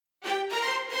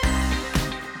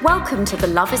Welcome to the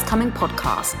Love is Coming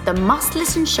podcast, the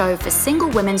must-listen show for single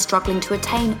women struggling to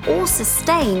attain or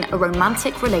sustain a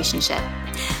romantic relationship.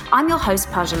 I'm your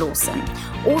host, Persia Lawson,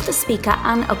 author, speaker,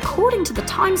 and according to the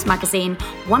Times magazine,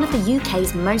 one of the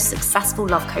UK's most successful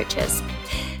love coaches.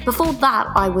 Before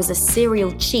that, I was a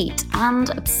serial cheat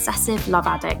and obsessive love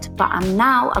addict, but I'm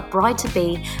now a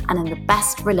bride-to-be and in the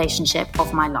best relationship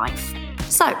of my life.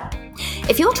 So,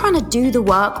 if you're trying to do the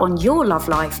work on your love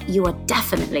life, you are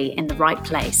definitely in the right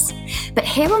place. But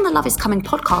here on the Love is Coming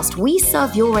podcast, we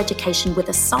serve your education with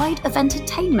a side of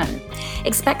entertainment.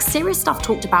 Expect serious stuff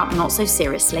talked about not so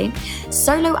seriously,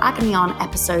 solo agony aunt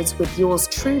episodes with yours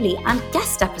truly, and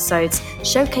guest episodes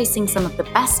showcasing some of the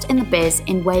best in the biz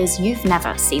in ways you've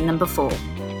never seen them before.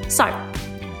 So,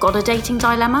 got a dating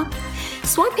dilemma?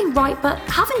 Swiping right but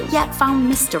haven't yet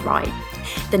found Mr. Right?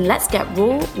 Then let's get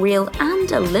raw, real,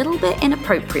 and a little bit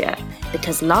inappropriate,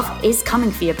 because love is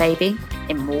coming for you, baby,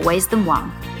 in more ways than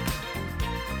one.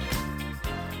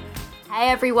 Hey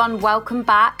everyone, welcome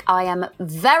back. I am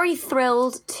very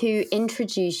thrilled to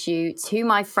introduce you to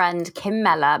my friend Kim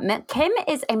Meller. Kim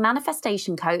is a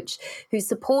manifestation coach who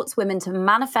supports women to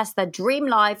manifest their dream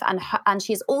life, and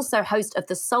she is also host of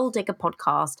the Soul Digger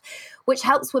podcast, which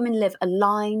helps women live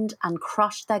aligned and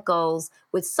crush their goals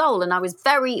with soul. And I was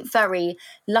very, very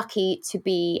lucky to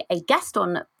be a guest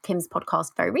on Kim's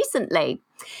podcast very recently.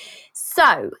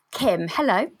 So, Kim,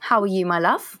 hello. How are you, my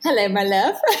love? Hello, my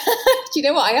love. Do you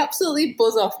know what? I absolutely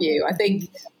buzz off you. I think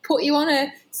put you on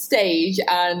a stage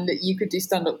and you could do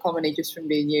stand-up comedy just from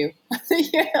being you. I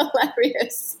think you're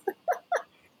hilarious.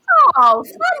 Oh,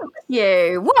 thank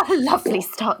you. What a lovely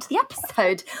start to the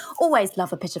episode. Always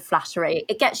love a bit of flattery.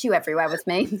 It gets you everywhere with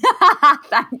me.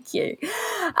 Thank you.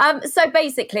 So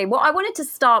basically, what I wanted to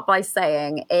start by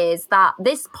saying is that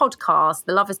this podcast,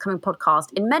 the Love is Coming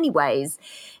podcast, in many ways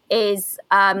is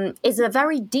a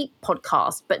very deep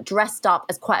podcast, but dressed up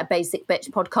as quite a basic bitch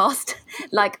podcast.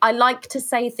 Like, I like to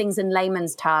say things in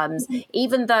layman's terms,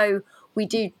 even though we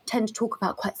do tend to talk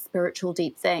about quite spiritual,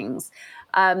 deep things.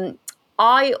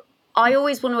 I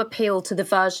always want to appeal to the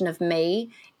version of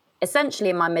me, essentially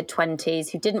in my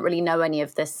mid-20s, who didn't really know any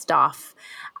of this stuff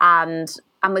and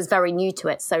was very new to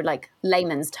it. So like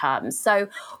layman's terms. So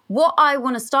what I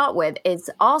want to start with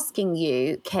is asking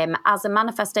you, Kim, as a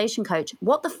manifestation coach,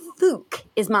 what the fuck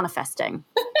is manifesting?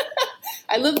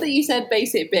 I love that you said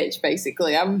basic bitch,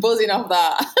 basically. I'm buzzing off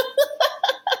that.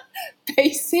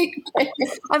 Basic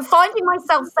bitch. I'm finding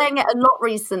myself saying it a lot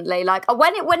recently. Like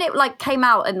when it like came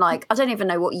out and like, I don't even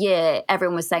know what year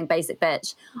everyone was saying basic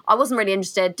bitch. I wasn't really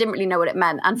interested, didn't really know what it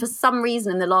meant. And for some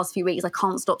reason in the last few weeks, I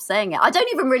can't stop saying it. I don't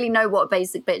even really know what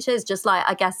basic bitch is. Just like,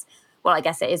 I guess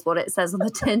it is what it says on the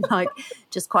tin, like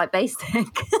just quite basic.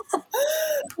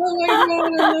 Oh my God,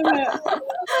 I love it.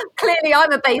 Clearly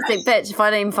I'm a basic bitch if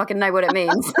I don't even fucking know what it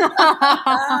means.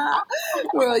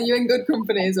 Well, you're in good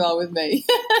company as well with me.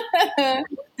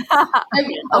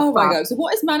 Oh my God. So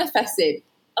what is manifesting?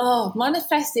 Oh,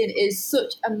 manifesting is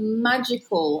such a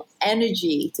magical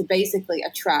energy to basically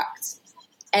attract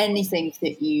anything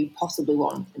that you possibly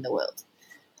want in the world.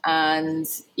 And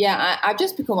yeah, I've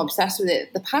just become obsessed with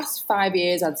it. The past 5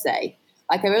 years, I'd say.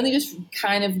 Like, I've only just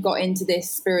kind of got into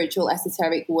this spiritual,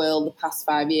 esoteric world the past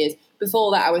 5 years. Before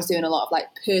that, I was doing a lot of like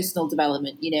personal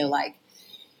development, you know, like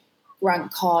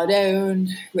Grant Cardone,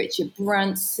 Richard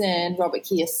Branson, Robert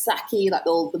Kiyosaki, like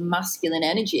all the masculine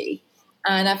energy.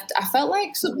 And I felt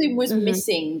like something was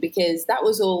missing, because that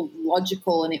was all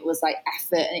logical and it was like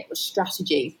effort and it was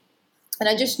strategy. And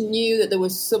I just knew that there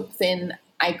was something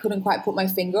I couldn't quite put my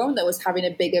finger on that was having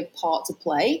a bigger part to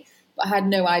play. But I had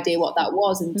no idea what that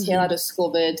was until I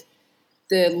discovered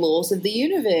the laws of the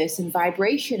universe and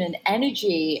vibration and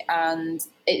energy. And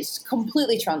it's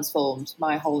completely transformed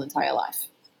my whole entire life.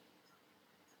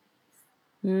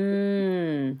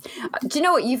 Do you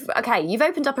know what you've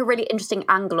opened up a really interesting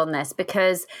angle on this,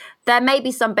 because there may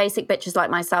be some basic bitches like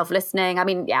myself listening. I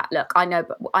mean, yeah, look, I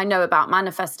know about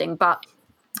manifesting, but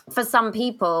for some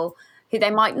people who they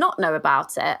might not know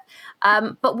about it.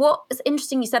 But what is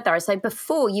interesting you said there, so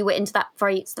before you were into that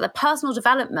the personal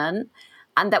development,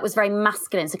 and that was very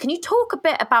masculine. So can you talk a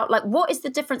bit about like what is the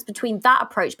difference between that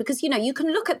approach? Because, you know, you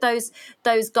can look at those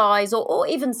guys or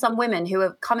even some women who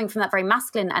are coming from that very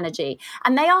masculine energy,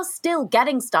 and they are still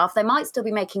getting stuff. They might still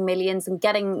be making millions and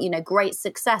getting, you know, great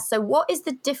success. So what is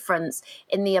the difference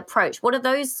in the approach? What are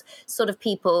those sort of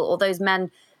people or those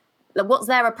men, what's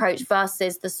their approach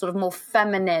versus the sort of more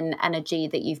feminine energy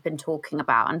that you've been talking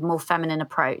about and more feminine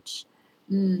approach?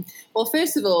 Well,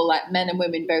 first of all, like men and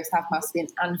women both have masculine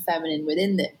and feminine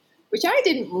within them. which I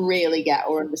didn't really get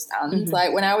or understand. Mm-hmm.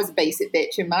 Like when I was a basic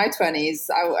bitch in my 20s,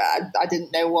 I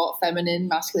didn't know what feminine,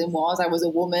 masculine was. I was a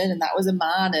woman and that was a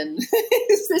man, and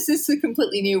this is a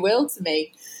completely new world to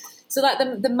me. So like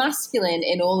the masculine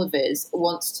in all of us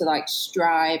wants to like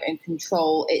strive and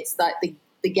control. It's like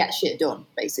the get shit done,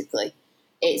 basically.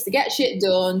 It's the get shit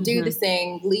done, do the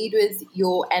thing, lead with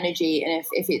your energy. And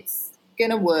if it's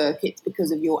going to work, it's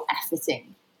because of your efforting.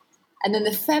 And then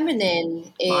the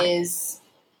feminine is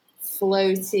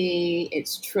floaty,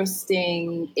 it's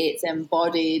trusting, it's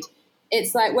embodied.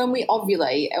 It's like when we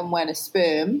ovulate and when a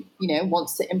sperm,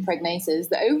 wants to impregnate us,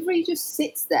 the ovary just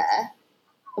sits there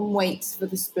and waits for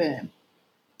the sperm.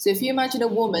 So if you imagine a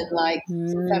woman, like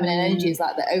feminine energy is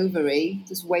like the ovary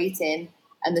just waiting,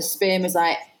 and the sperm is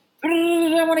like,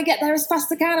 I want to get there as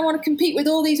fast as I can. I want to compete with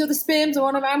all these other sperms.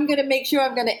 I'm going to make sure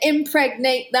I'm going to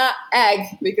impregnate that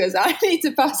egg because I need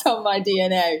to pass on my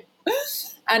DNA.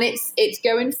 And it's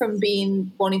going from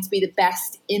wanting to be the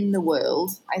best in the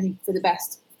world, I think, for the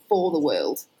best for the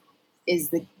world is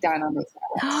the dynamic.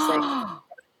 Oh,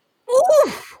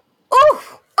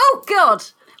 God.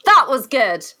 That was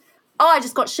good. Oh, I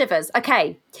just got shivers.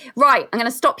 Okay, right. I'm going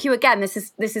to stop you again. This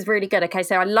is really good. Okay,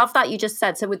 so I love that you just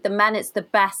said. So with the men, it's the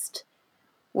best.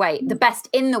 The best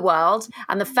in the world,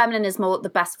 and the feminine is more the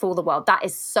best for the world. That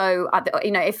is so.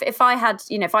 If I had,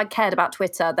 if I cared about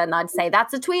Twitter, then I'd say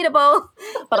that's a tweetable,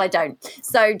 but I don't.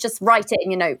 So just write it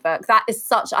in your notebook. That is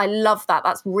such. I love that.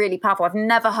 That's really powerful. I've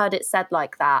never heard it said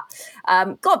like that.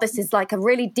 God, this is like a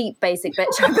really deep basic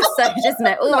bitch episode, isn't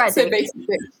it? Already. Not so basic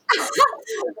bitch.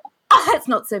 It's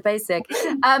not so basic.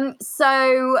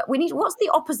 So what's the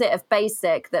opposite of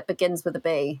basic that begins with a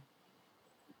B?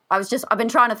 I've been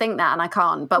trying to think that and I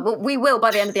can't, but we will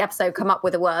by the end of the episode come up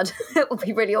with a word. It will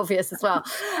be really obvious as well.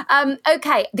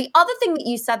 Okay. The other thing that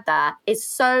you said there is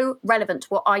so relevant to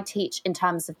what I teach in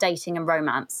terms of dating and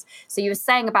romance. So you were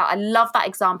saying I love that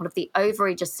example of the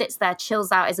ovary just sits there,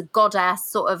 chills out, is a goddess,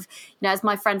 sort of, as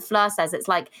my friend Fleur says, it's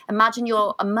like, imagine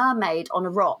you're a mermaid on a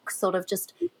rock, sort of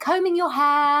just combing your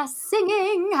hair,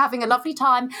 singing, having a lovely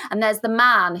time. And there's the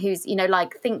man who's,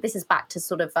 think this is back to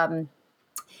sort of,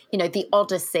 the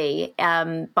Odyssey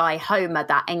by Homer,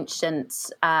 that ancient,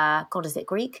 is it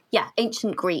Greek? Yeah,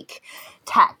 ancient Greek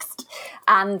text.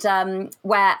 And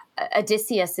where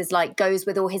Odysseus is goes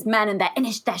with all his men and they're in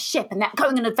their ship and they're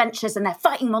going on adventures and they're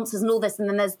fighting monsters and all this. And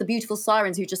then there's the beautiful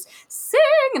sirens who just sing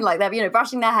and they're,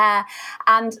 brushing their hair.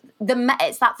 And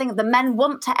it's that thing of the men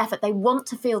want to effort. They want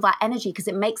to feel that energy because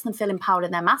it makes them feel empowered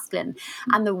in their masculine.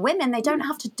 And the women, they don't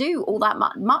have to do all that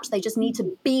much. They just need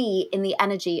to be in the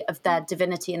energy of their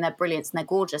divinity and their brilliance and their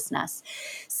gorgeousness.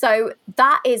 So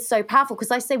that is so powerful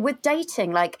because I say with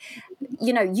dating,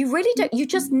 you really don't, you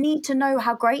just need to know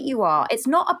how great you are. It's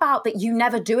not about that you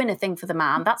never do anything for the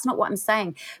man. That's not what I'm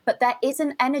saying. But there is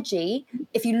an energy,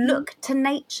 if you look to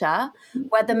nature,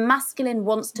 where the masculine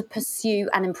wants to pursue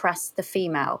and impress the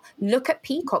female. Look at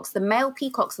peacocks. The male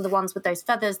peacocks are the ones with those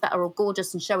feathers that are all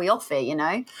gorgeous and showy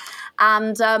offy,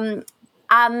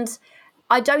 And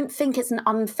I don't think it's an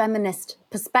unfeminist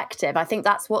perspective. I think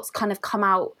that's what's kind of come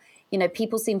out.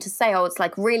 People seem to say, it's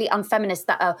really unfeminist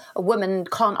that a woman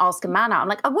can't ask a man out. I'm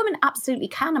like, a woman absolutely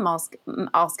can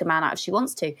ask a man out if she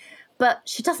wants to, but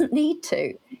she doesn't need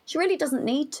to. She really doesn't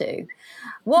need to.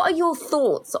 What are your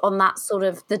thoughts on that sort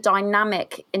of the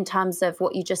dynamic in terms of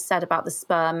what you just said about the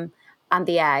sperm and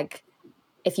the egg,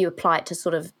 if you apply it to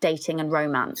sort of dating and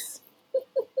romance?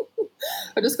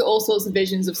 I just got all sorts of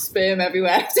visions of sperm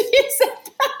everywhere after you said that.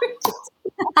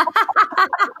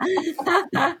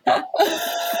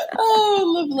 Oh,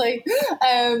 lovely.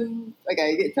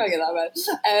 Okay, try to get that right.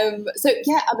 So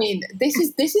yeah, I mean, this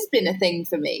has been a thing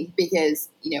for me because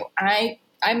I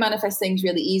manifest things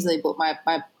really easily, but my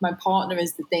partner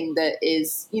is the thing that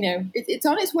is it's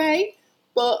on its way.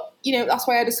 But that's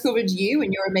why I discovered you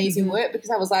and your amazing work, because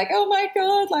I was like, oh my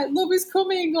God, love is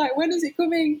coming. When is it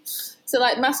coming? So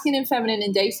masculine and feminine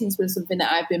in dating has been something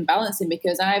that I've been balancing,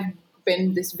 because I've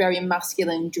been this very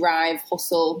masculine drive,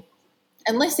 hustle.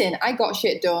 And listen, I got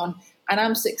shit done and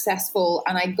I'm successful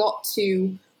and I got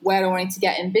to where I wanted to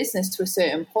get in business to a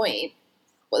certain point.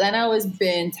 But then I was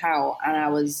burnt out and I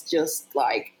was just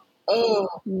like,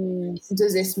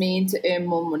 does this mean to earn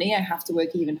more money I have to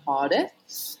work even harder?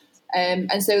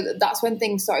 And so that's when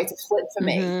things started to flip for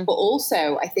me. But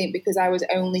also, I think because I was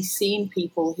only seeing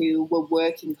people who were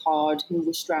working hard, who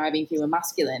were striving, who were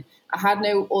masculine, I had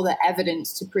no other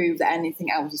evidence to prove that anything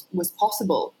else was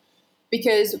possible.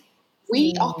 Because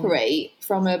we operate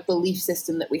from a belief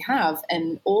system that we have,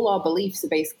 and all our beliefs are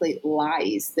basically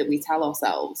lies that we tell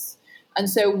ourselves. And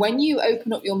so when you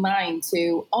open up your mind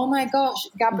to, oh my gosh,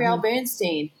 Gabrielle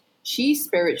Bernstein, she's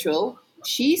spiritual,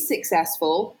 she's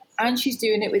successful and she's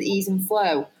doing it with ease and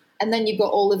flow. And then you've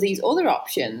got all of these other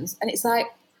options. And it's like,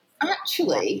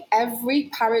 actually, every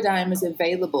paradigm is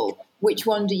available. Which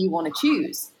one do you want to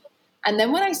choose? And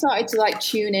then when I started to like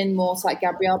tune in more to like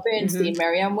Gabrielle Bernstein,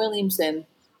 Marianne Williamson,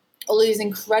 all these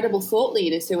incredible thought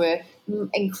leaders who are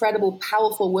incredible,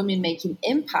 powerful women making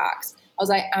impacts, I was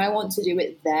like, I want to do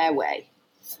it their way.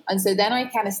 And so then I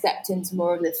kind of stepped into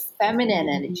more of the feminine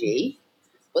energy.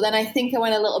 But then I think I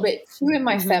went a little bit too in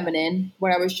my feminine,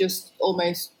 where I was just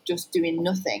almost just doing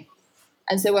nothing.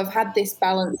 And so I've had this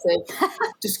balance of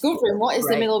discovering what is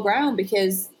the middle ground,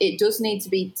 because it does need to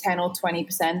be 10 or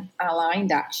 20%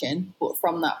 aligned action, but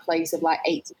from that place of like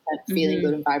 80% feeling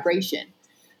good and vibration.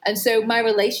 And so my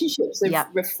relationships have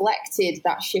reflected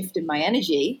that shift in my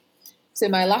energy. So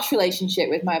my last relationship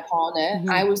with my partner,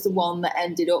 I was the one that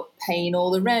ended up paying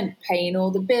all the rent, paying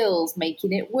all the bills,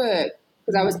 making it work,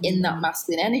 because I was in that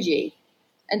masculine energy,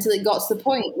 until it got to the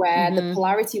point where the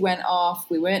polarity went off.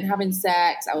 We weren't having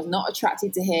sex. I was not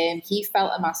attracted to him. He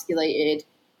felt emasculated.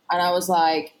 And I was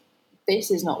like,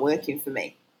 this is not working for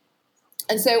me.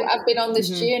 And so I've been on this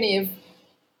journey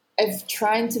of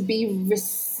trying to be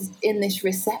in this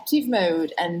receptive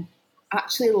mode and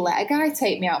actually let a guy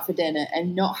take me out for dinner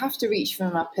and not have to reach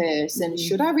for my purse. And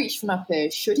should I reach for my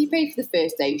purse? Should he pay for the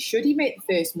first date? Should he make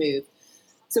the first move?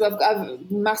 So I've got a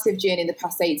massive journey in the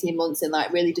past 18 months in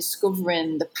like really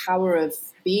discovering the power of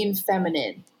being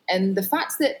feminine, and the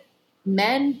fact that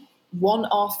men want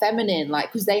our feminine, like,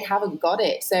 because they haven't got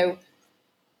it. So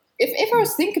if I was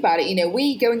to think about it, you know,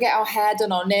 we go and get our hair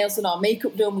done, our nails done, our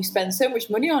makeup done, we spend so much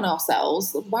money on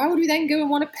ourselves. Why would we then go and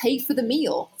want to pay for the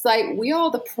meal? It's like, we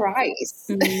are the prize.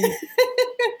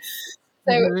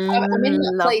 So I'm in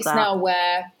that place now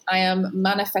where I am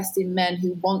manifesting men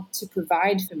who want to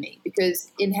provide for me,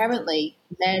 because inherently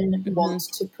men want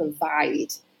to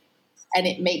provide, and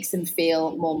it makes them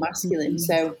feel more masculine.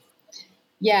 So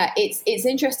yeah, it's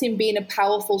interesting being a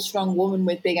powerful, strong woman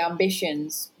with big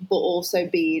ambitions, but also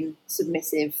being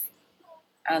submissive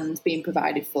and being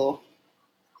provided for.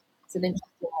 It's an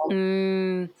interesting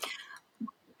one.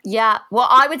 Yeah, well,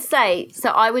 I would say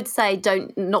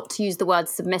not to use the word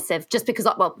submissive, just because,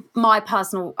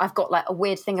 I've got like a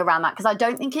weird thing around that, because I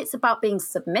don't think it's about being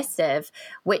submissive,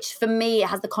 which for me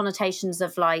has the connotations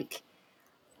of like,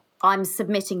 I'm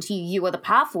submitting to you, you are the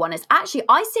powerful one. It's actually,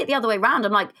 I see it the other way around.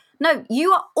 I'm like, no,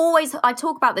 you are always, I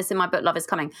talk about this in my book, Love is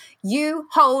Coming. You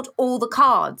hold all the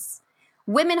cards.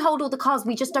 Women hold all the cards.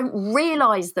 We just don't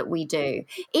realize that we do.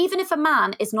 Even if a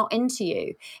man is not into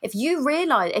you, if you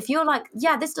realize, if you're like,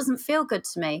 yeah, this doesn't feel good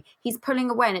to me, he's pulling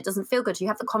away and it doesn't feel good, you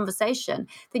have the conversation,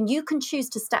 then you can choose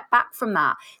to step back from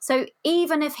that. So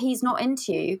even if he's not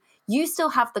into you, you still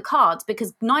have the cards,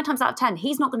 because 9 times out of 10,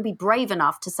 he's not going to be brave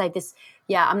enough to say this,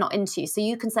 yeah, I'm not into you. So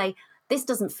you can say, this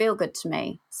doesn't feel good to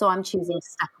me, so I'm choosing to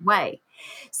step away.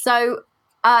 So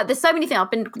there's so many things.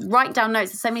 I've been writing down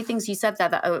notes. There's so many things you said there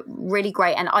that are really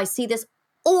great. And I see this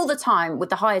all the time with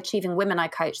the high achieving women I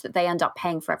coach, that they end up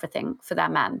paying for everything for their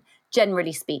men,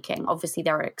 generally speaking. Obviously,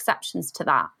 there are exceptions to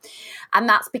that. And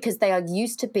that's because they are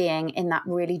used to being in that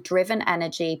really driven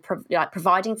energy,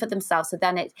 providing for themselves. So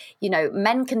then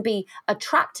men can be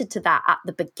attracted to that at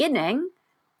the beginning,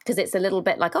 because it's a little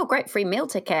bit like, oh, great, free meal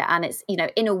ticket. And it's,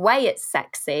 in a way it's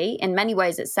sexy. In many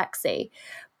ways it's sexy.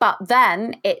 But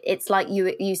then it's like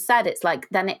you said, it's like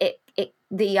then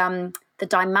the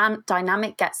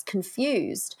dynamic gets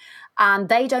confused, and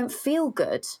they don't feel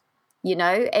good,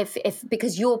 if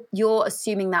because you're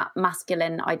assuming that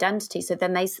masculine identity. So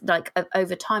then they, like,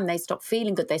 over time they stop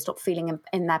feeling good, they stop feeling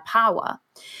in their power,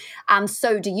 and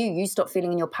so do you. You stop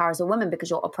feeling in your power as a woman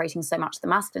because you're operating so much the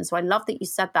masculine. So I love that you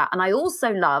said that, and I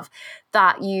also love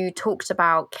that you talked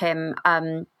about, Kim,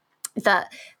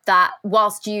 that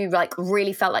whilst you like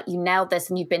really felt like you nailed this,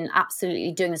 and you've been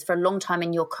absolutely doing this for a long time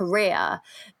in your career,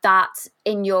 that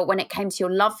when it came to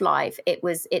your love life,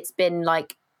 it's been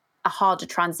like a harder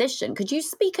transition. Could you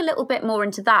speak a little bit more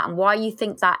into that, and why you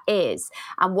think that is,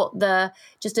 and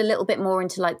just a little bit more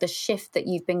into like the shift that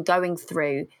you've been going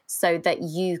through, so that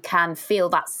you can feel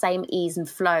that same ease and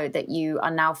flow that you are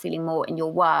now feeling more in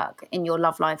your work, in your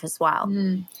love life as well?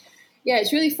 Yeah,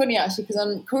 it's really funny actually, because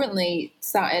I'm currently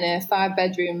sat in a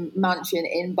 5-bedroom mansion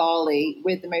in Bali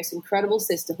with the most incredible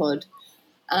sisterhood.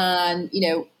 And,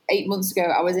 8 months ago,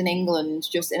 I was in England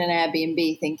just in an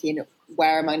Airbnb thinking,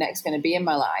 where am I next going to be in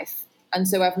my life? And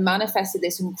so I've manifested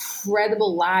this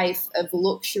incredible life of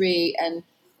luxury and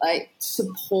like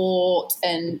support.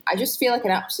 And I just feel like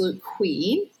an absolute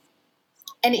queen.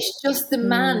 And it's just the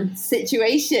man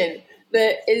situation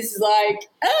that is like,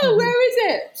 oh, where is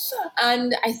it?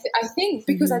 And I think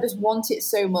because I just want it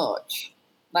so much,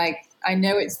 like I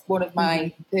know it's one of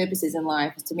my purposes in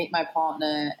life is to meet my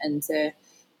partner and to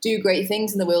do great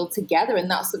things in the world together. And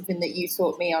that's something that you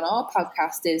taught me on our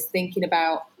podcast, is thinking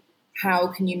about how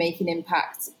can you make an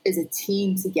impact as a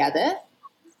team together.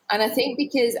 And I think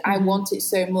because I want it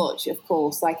so much, of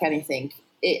course, like anything,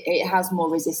 it has more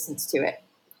resistance to it.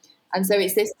 And so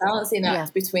it's this balancing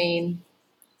act between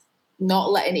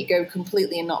not letting it go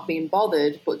completely and not being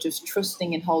bothered, but just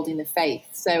trusting and holding the faith.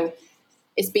 So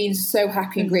it's been so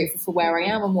happy and grateful for where I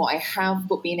am and what I have,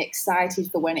 but being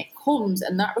excited for when it comes.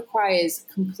 And that requires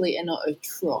complete and utter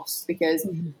trust, because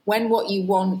when what you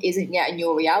want isn't yet in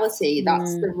your reality,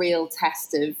 that's the real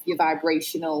test of your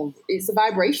it's a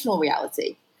vibrational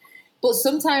reality. But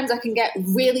sometimes I can get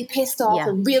really pissed off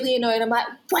and really annoyed. I'm like,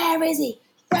 where is he?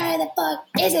 Where the fuck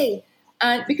is he?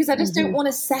 And because I just don't want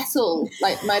to settle.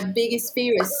 Like, my biggest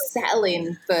fear is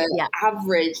settling for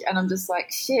average. And I'm just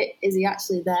like, shit, is he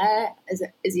actually there?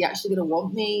 Is he actually going to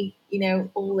want me? You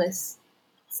know, all this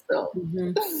stuff.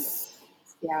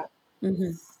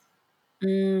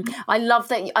 I love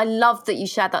that you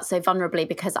shared that so vulnerably,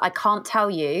 because I can't tell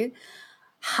you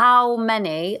how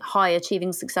many high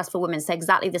achieving successful women say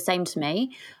exactly the same to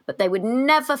me, but they would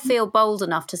never feel bold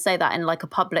enough to say that in like a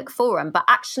public forum. But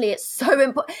actually it's so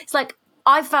important. It's like,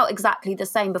 I felt exactly the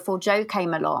same before Joe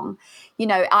came along. You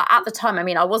know, at the time, I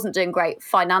mean, I wasn't doing great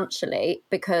financially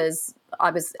because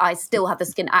I still had the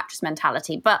skin actress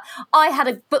mentality, but I had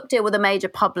a book deal with a major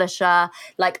publisher,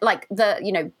 like the,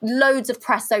 you know, loads of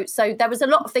press. So there was a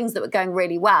lot of things that were going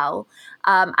really well.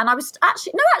 And I was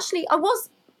I was,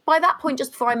 by that point,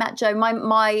 just before I met Joe,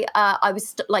 I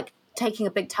was taking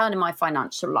a big turn in my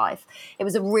financial life. It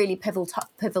was a really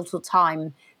pivotal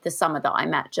time this summer that I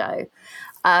met Joe.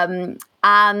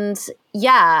 And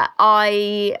yeah,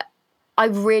 I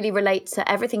really relate to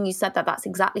everything you said. That's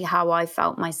exactly how I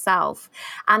felt myself.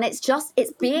 And it's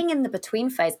being in the between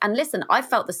phase. And listen, I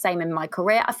felt the same in my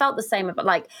career. I felt the same about,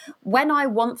 like, when I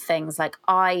want things, like,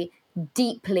 I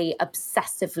deeply,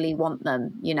 obsessively want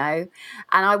them, you know?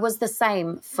 And I was the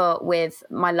same with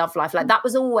my love life. Like, that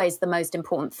was always the most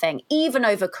important thing, even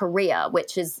over career,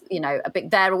 which is, you know,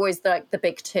 they're always the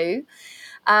big two.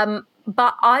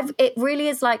 But it really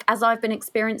is, like, as I've been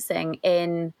experiencing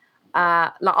in,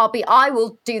 I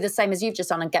will do the same as you've just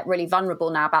done and get really vulnerable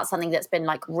now about something that's been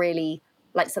like really,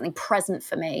 like, something present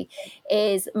for me,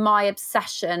 is my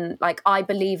obsession. Like, I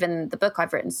believe in the book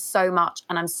I've written so much,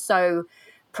 and I'm so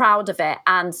proud of it.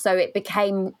 And so it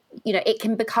became, you know, it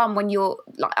can become, when you're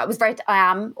like, I was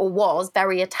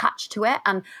very attached to it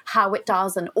and how it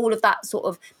does and all of that sort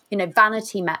of, you know,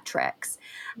 vanity metrics.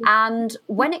 And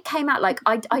when it came out, like,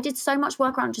 I did so much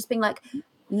work around just being like,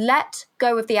 let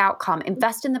go of the outcome,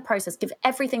 invest in the process, give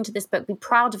everything to this book, be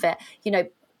proud of it, you know,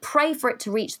 pray for it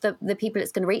to reach the people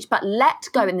it's going to reach, but let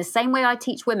go, in the same way I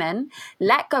teach women,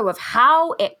 let go of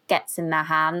how it gets in their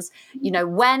hands, you know,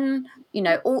 when, you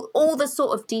know, all the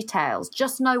sort of details.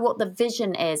 Just know what the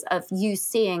vision is of you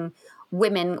seeing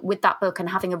women with that book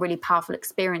and having a really powerful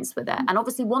experience with it, and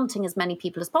obviously wanting as many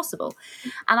people as possible.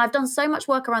 And I've done so much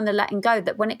work around the letting go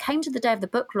that when it came to the day of the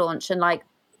book launch, and like,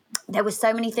 there were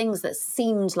so many things that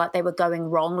seemed like they were going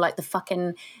wrong, like the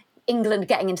fucking England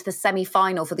getting into the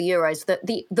semi-final for the Euros,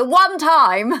 the one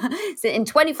time in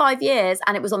 25 years,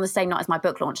 and it was on the same night as my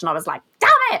book launch. And I was like,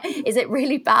 damn it, is it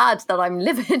really bad that I'm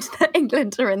livid that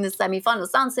England are in the semi-final?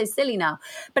 It sounds so silly now,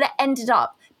 but it ended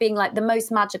up being like the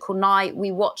most magical night.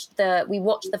 We watched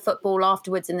the football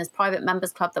afterwards in this private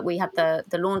members club that we had the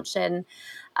launch in.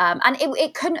 And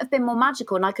it couldn't have been more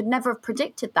magical, and I could never have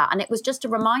predicted that. And it was just a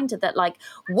reminder that, like,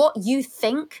 what you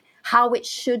think, how it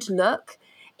should look,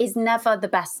 is never the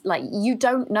best. Like, you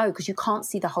don't know because you can't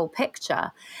see the whole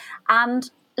picture. And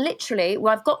literally,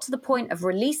 when I've got to the point of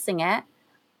releasing it,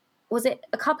 was it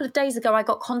a couple of days ago, I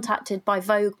got contacted by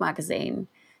Vogue magazine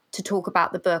to talk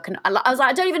about the book. And I was like,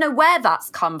 I don't even know where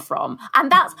that's come from.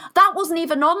 And that wasn't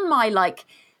even on my, like,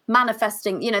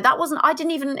 manifesting, you know,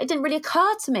 it didn't really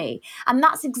occur to me. And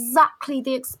that's exactly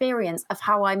the experience of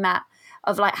how I met,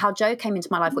 of like how Joe came into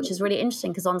my life, which is really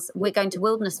interesting because we're going to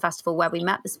Wilderness Festival where we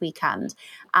met this weekend.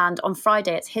 And on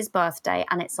Friday, it's his birthday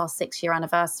and it's our 6-year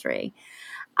anniversary.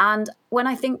 And when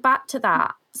I think back to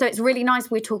that, so it's really nice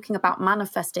we're talking about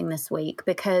manifesting this week,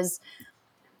 because,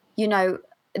 you know,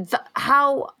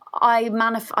 how I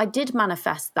did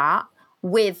manifest that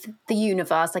with the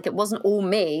universe. Like, it wasn't all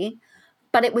me,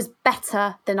 but it was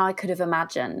better than I could have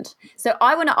imagined. So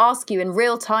I want to ask you in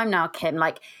real time now, Kim,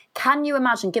 like, can you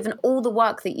imagine, given all the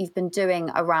work that you've been doing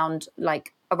around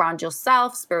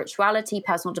yourself, spirituality,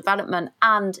 personal development,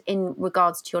 and in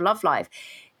regards to your love life,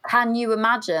 can you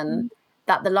imagine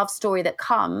that the love story that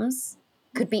comes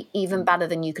could be even better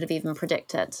than you could have even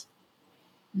predicted?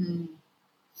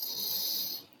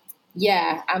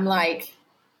 Yeah, I'm like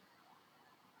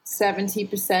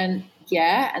 70%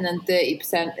 yeah, and then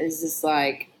 30% is just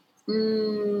like,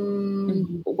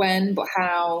 when, but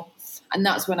how? And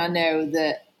that's when I know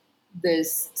that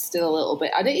there's still a little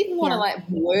bit. I don't even want to like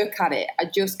work at it. I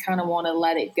just kind of want to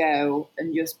let it go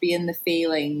and just be in the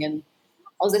feeling. And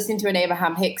I was listening to an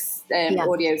Abraham Hicks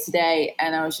audio today,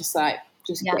 and I was just like,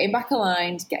 just getting back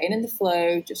aligned, getting in the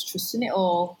flow, just trusting it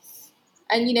all.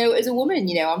 And, you know, as a woman,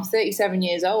 you know, I'm 37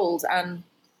 years old, and,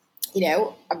 you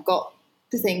know, I've got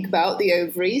to think about the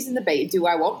ovaries and the baby. Do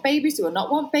I want babies? Do I not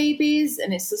want babies?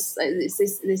 And it's just it's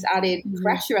this added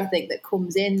pressure, I think, that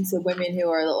comes into women who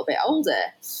are a little bit older.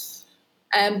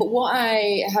 But what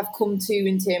I have come to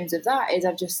in terms of that is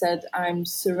I've just said I'm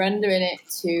surrendering it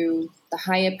to the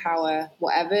higher power.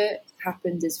 Whatever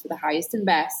happens is for the highest and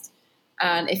best.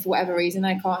 And if for whatever reason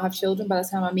I can't have children by the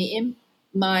time I meet him,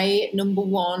 my number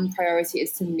one priority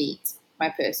is to meet my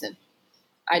person.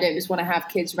 I don't just want to have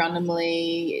kids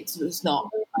randomly. It's just not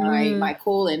my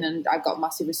calling. And I've got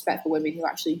massive respect for women who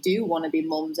actually do want to be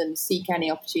mums and seek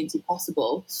any opportunity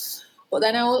possible. But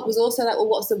then I was also like, well,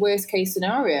 what's the worst case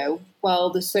scenario? Well,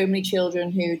 there's so many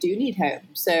children who do need homes.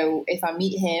 So if I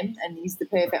meet him and he's the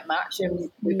perfect match and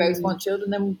we both want children,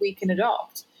 then we can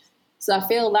adopt. So I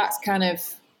feel that's kind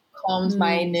of calms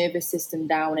my nervous system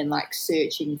down and like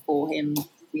searching for him,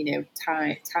 you know,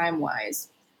 time-wise.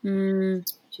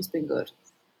 Which has been good.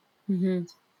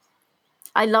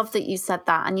 I love that you said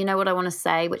that. And you know what I want to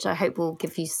say, which I hope will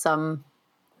give you some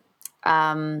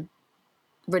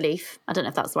relief. I don't know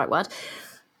if that's the right word.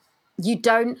 You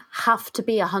don't have to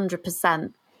be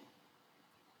 100%.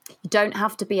 You don't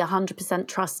have to be 100%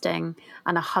 trusting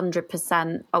and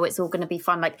 100%, oh, it's all going to be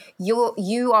fun. Like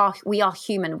we are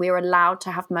human. We're allowed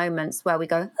to have moments where we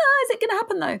go, is it going to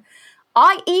happen though?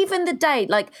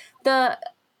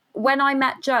 When I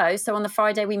met Joe, so on the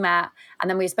Friday we met, and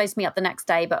then we were supposed to meet up the next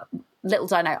day, but little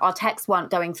did I know, our texts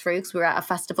weren't going through because we were at a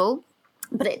festival,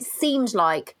 but it seemed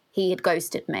like he had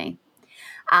ghosted me.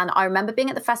 And I remember being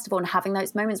at the festival and having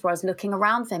those moments where I was looking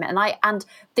around for him. And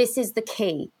this is the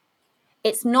key.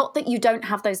 It's not that you don't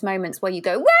have those moments where you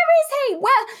go, where is he?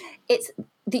 Where? It's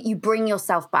that you bring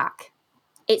yourself back.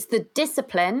 It's the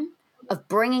discipline of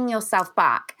bringing yourself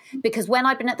back. Because when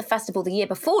I'd been at the festival the year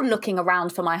before looking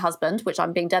around for my husband, which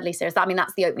I'm being deadly serious, I mean,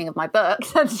 that's the opening of my book,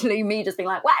 essentially me just being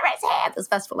like, where is he at this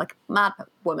festival, like a mad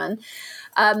woman.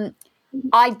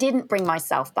 I didn't bring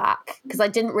myself back because I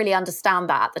didn't really understand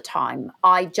that at the time.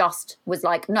 I just was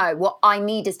like, no, what I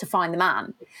need is to find the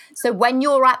man. So when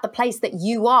you're at the place that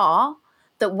you are,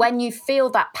 that when you feel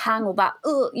that pang or that,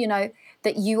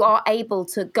 that you are able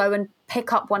to go and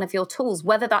pick up one of your tools,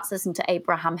 whether that's listening to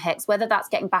Abraham Hicks, whether that's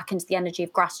getting back into the energy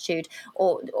of gratitude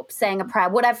or saying a prayer,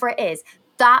 whatever it is,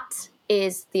 that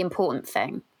is the important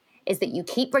thing, is that you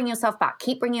keep bringing yourself back,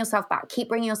 keep bringing yourself back, keep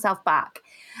bringing yourself back.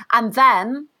 And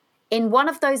then in one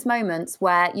of those moments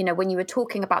where, you know, when you were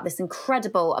talking about this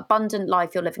incredible, abundant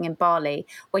life you're living in Bali,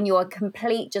 when you're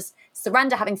complete just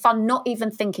surrender, having fun, not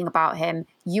even thinking about him,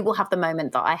 you will have the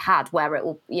moment that I had where it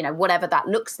will, you know, whatever that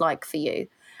looks like for you.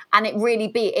 And it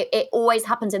always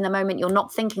happens in the moment you're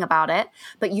not thinking about it,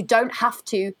 but you don't have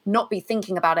to not be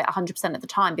thinking about it 100% of the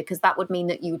time, because that would mean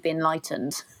that you would be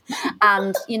enlightened.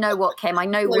 And you know what, Kim, I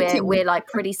know we're like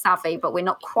pretty savvy, but we're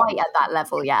not quite at that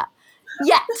level yet.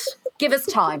 Give us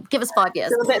time. Give us 5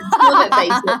 years. Still a bit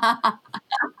basic.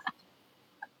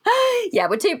 Yeah,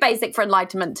 we're too basic for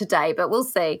enlightenment today, but we'll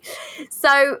see.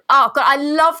 So, oh God, I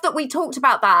love that we talked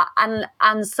about that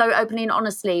and so openly and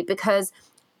honestly, because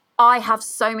I have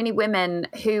so many women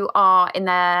who are in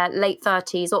their late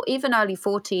 30s or even early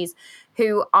 40s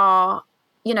who are,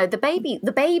 you know, the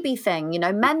baby thing, you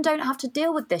know, men don't have to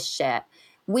deal with this shit.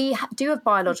 We do have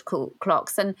biological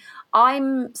clocks. And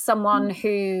I'm someone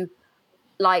who,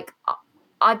 like,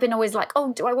 I've been always like,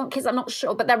 oh, do I want kids? I'm not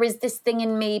sure. But there is this thing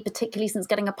in me, particularly since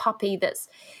getting a puppy, that's,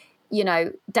 you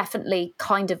know, definitely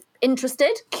kind of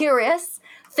interested, curious,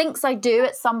 thinks I do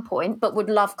at some point, but would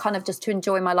love kind of just to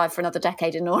enjoy my life for another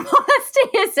decade, in all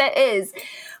honesty, as it is.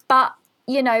 But,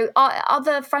 you know,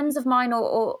 other friends of mine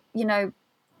or you know,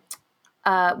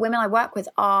 women I work with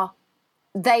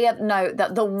they know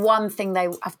that the one thing they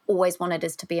have always wanted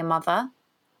is to be a mother.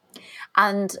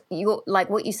 And you're like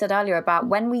what you said earlier about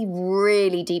when we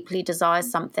really deeply desire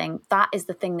something, that is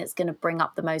the thing that's going to bring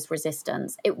up the most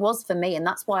resistance. It was for me. And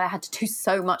that's why I had to do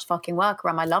so much fucking work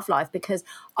around my love life, because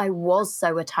I was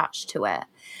so attached to it.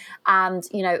 And,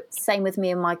 you know, same with me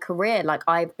in my career. Like,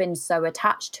 I've been so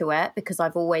attached to it because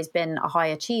I've always been a high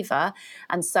achiever.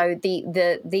 And so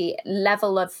the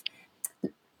level of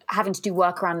having to do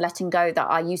work around letting go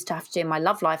that I used to have to do in my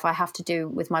love life, I have to do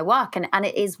with my work. And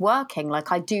it is working.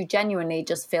 Like, I do genuinely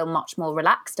just feel much more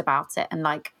relaxed about it and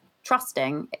like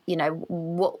trusting, you know,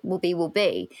 what will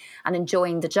be and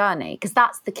enjoying the journey. Because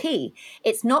that's the key.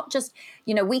 It's not just,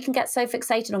 you know, we can get so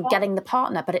fixated on getting the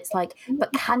partner, but it's like,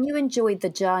 but can you enjoy the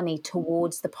journey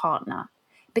towards the partner?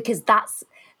 Because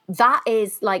that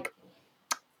is like,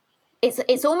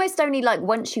 it's almost only like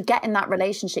once you get in that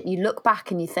relationship, you look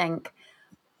back and you think,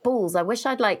 balls, I wish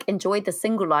I'd like enjoyed the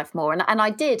single life more. And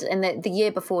I did in the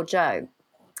year before Joe,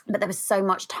 but there was so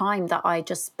much time that I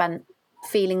just spent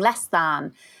feeling less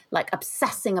than, like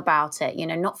obsessing about it, you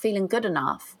know, not feeling good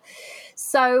enough.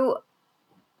 So,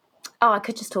 I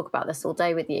could just talk about this all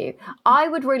day with you. I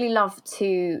would really love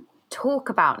to talk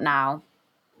about now,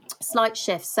 slight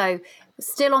shift. So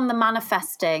still on the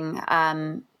manifesting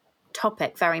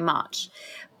topic very much,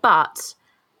 but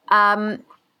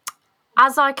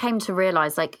as I came to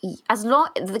realize, like,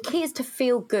 the key is to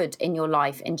feel good in your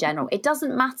life in general. It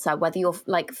doesn't matter whether you're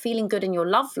like feeling good in your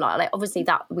love life, like obviously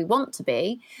that we want to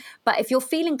be, but if you're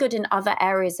feeling good in other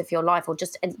areas of your life or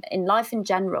just in life in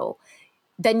general,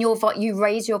 then you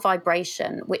raise your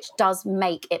vibration, which does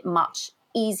make it much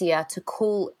easier to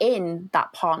call in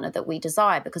that partner that we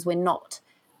desire, because we're not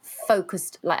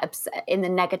focused like in the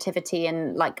negativity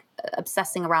and like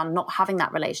obsessing around not having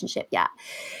that relationship yet.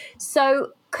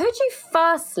 So could you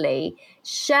firstly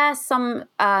share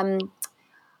a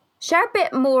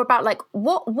bit more about like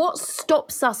what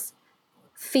stops us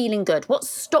feeling good? What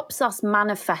stops us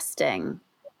manifesting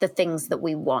the things that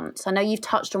we want? I know you've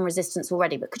touched on resistance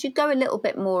already, but could you go a little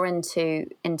bit more into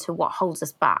what holds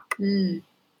us back?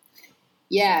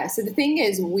 Yeah. So the thing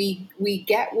is, we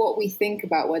get what we think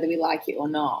about whether we like it or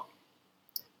not,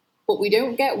 but we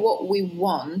don't get what we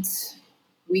want.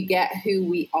 We get who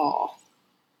we are.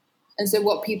 And so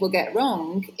what people get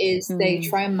wrong is they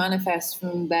try and manifest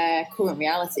from their current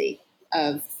reality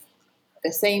of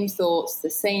the same thoughts, the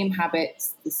same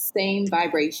habits, the same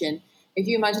vibration. If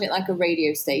you imagine it like a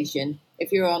radio station,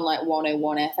 if you're on like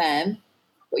 101 FM,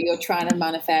 but you're trying to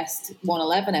manifest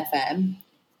 111 FM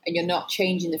and you're not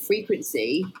changing the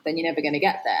frequency, then you're never going to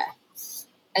get there.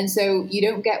 And so you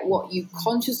don't get what you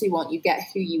consciously want, you get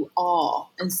who you are.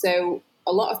 And so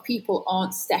a lot of people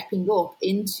aren't stepping up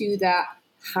into that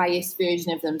highest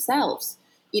version of themselves.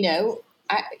 You know,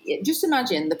 just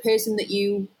imagine the person that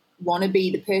you want to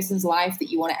be, the person's life that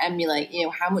you want to emulate. You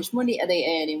know, how much money are they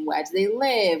earning? Where do they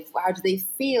live? How do they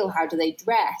feel? How do they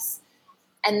dress?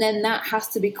 And then that has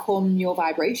to become your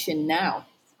vibration now.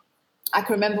 I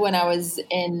can remember when I was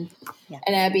in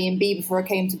an Airbnb before I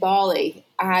came to Bali,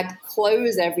 I had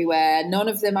clothes everywhere. None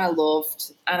of them I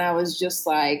loved. And I was just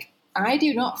like, I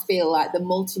do not feel like the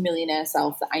multimillionaire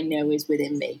self that I know is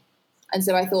within me. And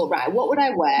so I thought, right, what would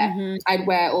I wear? I'd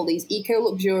wear all these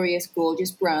eco-luxurious, gorgeous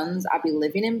brands. I'd be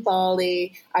living in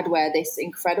Bali. I'd wear this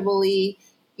incredibly,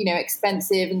 you know,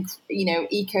 expensive and, you know,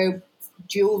 eco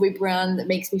jewelry brand that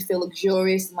makes me feel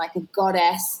luxurious and like a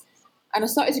goddess. And I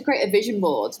started to create a vision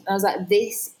board. And I was like,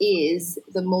 this is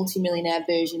the multimillionaire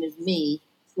version of me.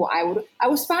 I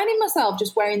was finding myself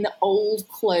just wearing the old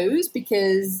clothes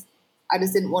because I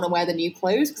just didn't want to wear the new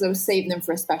clothes because I was saving them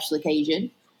for a special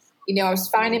occasion. You know, I was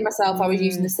finding myself, I was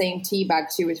using the same tea bag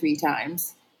 2 or 3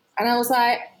 times. And I was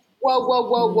like,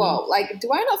 whoa. Like, do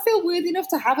I not feel worthy enough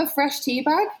to have a fresh tea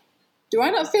bag? Do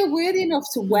I not feel worthy enough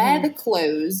to wear the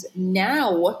clothes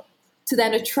now to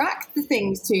then attract the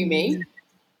things to me?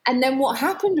 And then what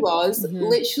happened was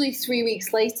literally 3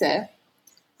 weeks later,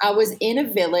 I was in a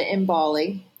villa in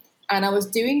Bali and I was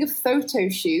doing a photo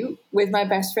shoot with my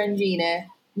best friend Gina,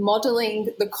 modeling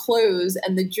the clothes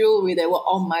and the jewelry that were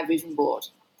on my vision board.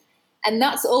 And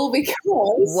that's all because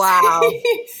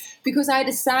I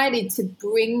decided to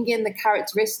bring in the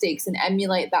characteristics and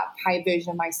emulate that high version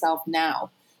of myself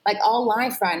now. Like, our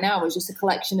life right now is just a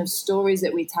collection of stories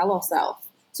that we tell ourselves.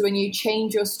 So when you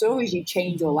change your stories, you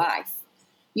change your life.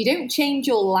 You don't change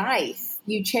your life,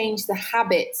 you change the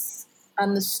habits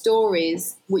and the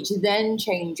stories, which then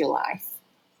change your life.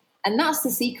 And that's the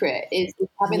secret, is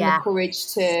having the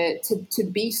courage to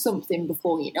be something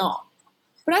before you're not.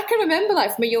 But I can remember,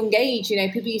 like, from a young age, you know,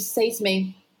 people used to say to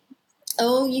me,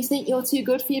 oh, you think you're too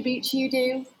good for your boots, you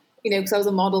do? You know, because I was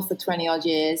a model for 20 odd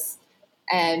years.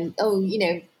 And, oh, you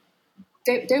know,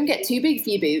 don't get too big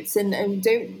for your boots and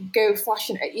don't go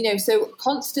flashing, you know. So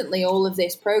constantly all of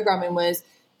this programming was,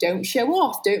 don't show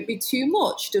off, don't be too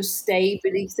much, just stay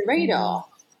beneath the radar.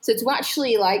 So to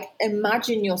actually, like,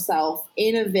 imagine yourself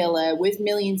in a villa with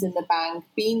millions in the bank,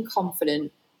 being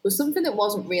confident, was something that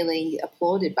wasn't really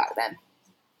applauded back then.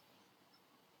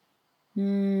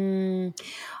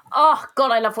 Oh,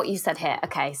 God, I love what you said here.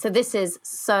 Okay, so this is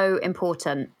so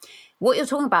important. What you're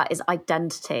talking about is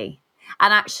identity.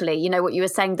 And actually, you know what you were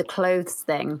saying, the clothes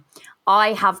thing.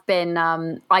 I have been,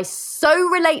 I so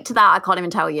relate to that, I can't even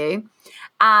tell you.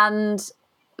 And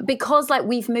because like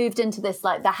we've moved into this,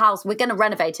 like the house, we're going to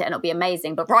renovate it and it'll be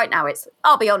amazing. But right now it's,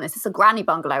 I'll be honest, it's a granny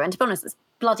bungalow. And to be honest, it's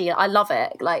bloody, I love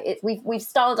it. Like we've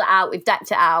styled it out, we've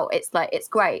decked it out. It's like, it's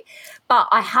great. But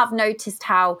I have noticed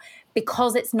how,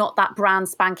 because it's not that brand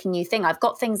spanking new thing, I've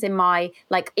got things in my,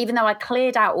 like, even though I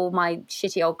cleared out all my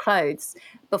shitty old clothes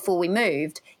before we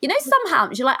moved, you know, somehow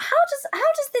you're like, how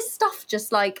does this stuff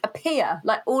just like appear,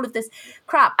 like all of this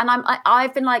crap? And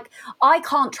I've been like, I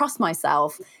can't trust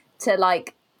myself to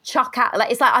like chuck out,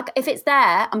 like, it's like, if it's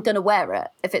there, I'm going to wear it,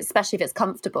 especially if it's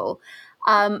comfortable.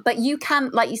 But you can,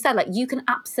 like you said, like you can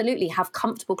absolutely have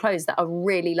comfortable clothes that are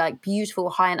really like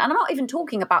beautiful, high end. And I'm not even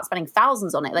talking about spending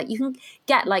thousands on it. Like you can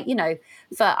get like, you know,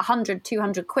 for 100,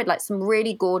 200 quid, like some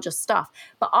really gorgeous stuff.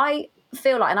 But I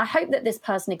feel like, and I hope that this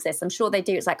person exists, I'm sure they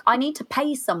do. It's like, I need to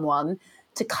pay someone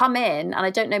to come in, and I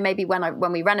don't know, maybe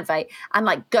when we renovate, and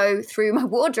like go through my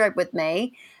wardrobe with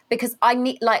me, because I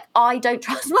need, like, I don't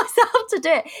trust myself to do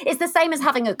it. It's the same as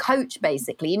having a coach,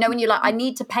 basically. You know, when you're like, I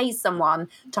need to pay someone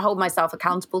to hold myself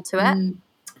accountable to it.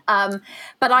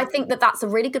 But I think that that's a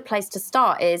really good place to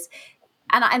start is,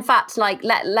 and in fact, like,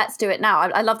 let's do it now.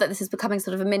 I love that this is becoming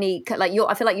sort of a mini, like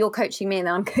I feel like you're coaching me and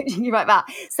then I'm coaching you right back.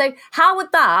 So how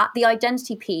would the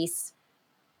identity piece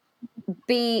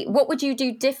be, what would you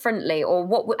do differently,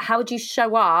 or how would you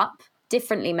show up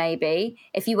differently maybe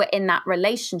if you were in that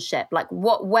relationship? Like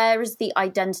where is the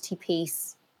identity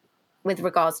piece with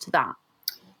regards to that?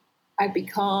 I'd be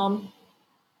calm.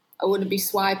 I wouldn't be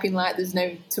swiping like there's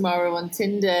no tomorrow on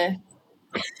Tinder.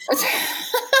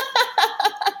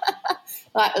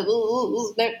 Like,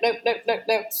 no.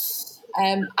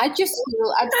 I'd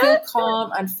feel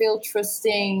calm, I'd feel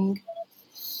trusting.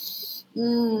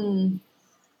 And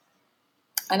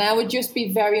I would just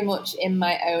be very much in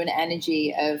my own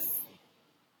energy of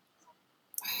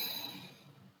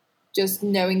just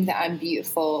knowing that I'm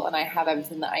beautiful and I have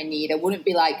everything that I need. I wouldn't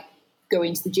be like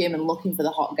going to the gym and looking for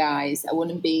the hot guys. I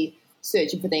wouldn't be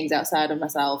searching for things outside of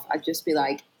myself. I'd just be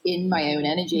like in my own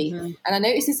energy. And I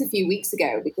noticed this a few weeks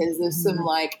ago because there's some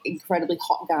like incredibly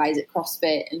hot guys at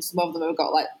CrossFit, and some of them have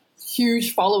got like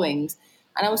huge followings.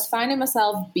 And I was finding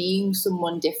myself being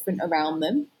someone different around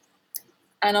them.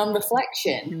 And on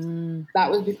reflection,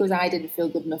 that was because I didn't feel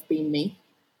good enough being me.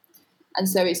 And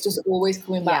so it's just always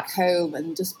coming back home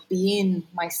and just being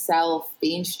myself,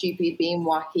 being stupid, being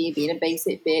wacky, being a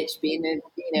basic bitch, being a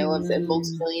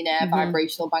multi-millionaire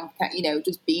vibrational bank account, you know,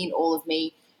 just being all of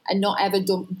me and not ever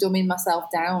dumbing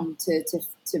myself down to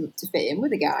fit in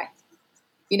with a guy.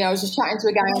 You know, I was just chatting to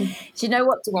a guy on... Do you know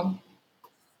what?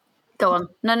 Go on.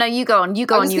 No, you go on.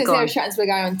 I was chatting to a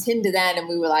guy on Tinder then, and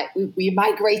we were like, we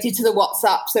migrated to the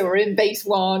WhatsApp, so we're in base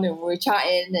one, and we were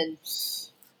chatting, and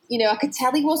you know, I could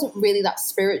tell he wasn't really that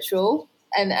spiritual,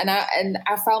 and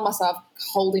I found myself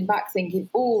holding back, thinking,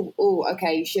 oh,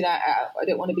 okay, I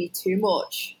don't want to be too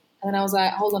much, and then I was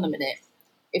like, hold on a minute,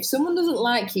 if someone doesn't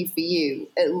like you for you,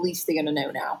 at least they're gonna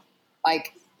know now,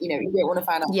 like. You know, you don't want to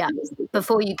find out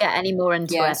before you get any more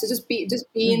into it. So just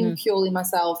being purely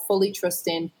myself, fully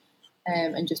trusting.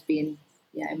 And just being,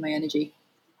 in my energy.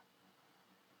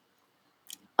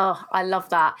 Oh, I love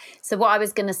that. So what I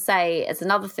was going to say is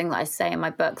another thing that I say in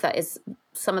my book that is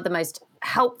some of the most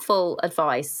helpful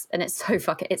advice, and it's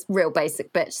it's real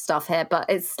basic bitch stuff here, but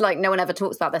it's like no one ever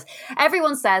talks about this.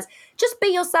 Everyone says, just be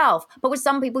yourself. But with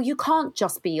some people, you can't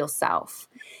just be yourself.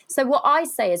 So what I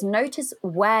say is notice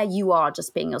where you are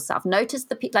just being yourself. Notice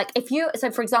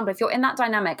so for example, if you're in that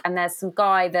dynamic and there's some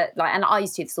guy that like, and I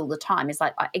used to do this all the time, it's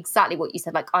like exactly what you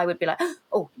said. Like I would be like,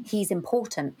 oh, he's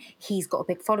important. He's got a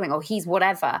big following, or he's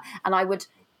whatever. And I would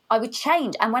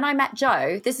change. And when I met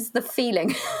Joe, this is the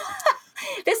feeling.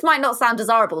 This might not sound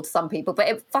desirable to some people, but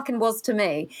it fucking was to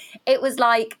me. It was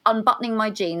like unbuttoning my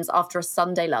jeans after a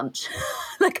Sunday lunch,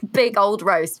 like a big old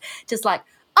roast, just like,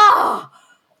 I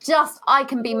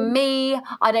can be me.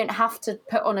 I don't have to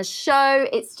put on a show.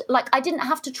 It's like, I didn't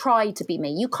have to try to be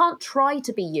me. You can't try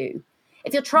to be you.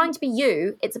 If you're trying to be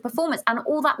you, it's a performance. And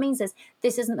all that means is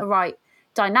this isn't the right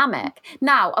dynamic.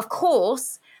 Now, of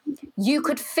course, you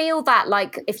could feel that,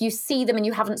 like if you see them and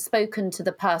you haven't spoken to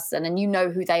the person and you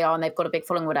know who they are and they've got a big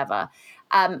following, whatever,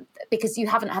 because you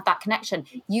haven't had that connection,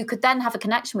 you could then have a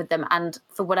connection with them, and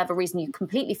for whatever reason you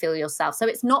completely feel yourself. So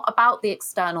it's not about the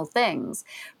external things,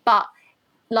 but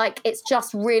like it's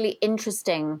just really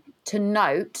interesting to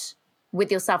note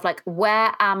with yourself, like,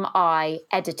 where am I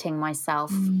editing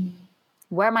myself?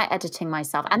 where am I editing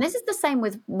myself? And this is the same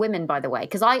with women, by the way,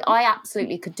 because I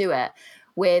absolutely could do it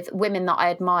with women that I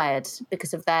admired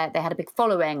because of they had a big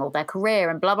following or their career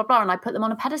and blah, blah, blah. And I put them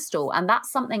on a pedestal. And that's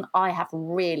something I have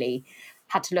really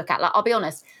had to look at. Like, I'll be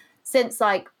honest, since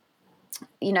like,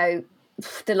 you know,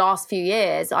 the last few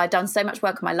years, I've done so much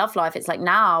work in my love life. It's like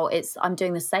now I'm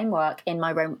doing the same work in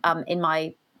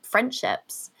my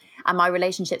friendships and my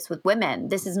relationships with women.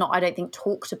 This is not, I don't think,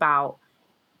 talked about.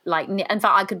 Like, in fact,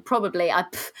 I'd probably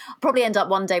end up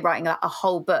one day writing a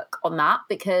whole book on that,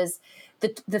 because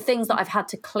the things that I've had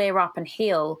to clear up and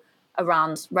heal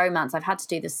around romance, I've had to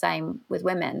do the same with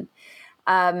women.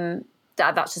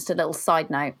 That's just a little side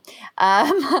note.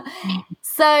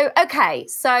 So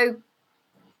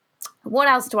what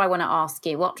else do I want to ask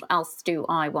you? How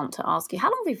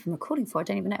long have we been recording for? I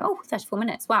don't even know. Oh, 34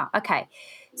 minutes. Wow. Okay.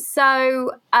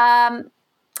 So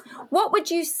what would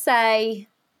you say...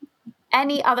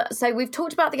 So we've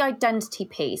talked about the identity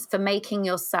piece for making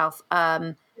yourself,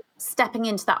 stepping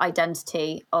into that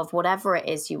identity of whatever it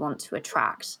is you want to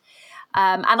attract.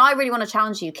 And I really want to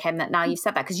challenge you, Kim, that now you've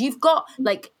said that, because you've got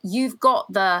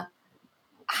the,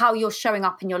 how you're showing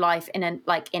up in your life in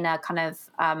a kind of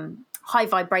high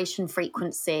vibration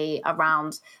frequency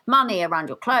around money, around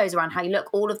your clothes, around how you look,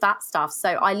 all of that stuff. So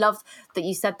I love that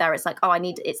you said there, it's like,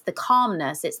 it's the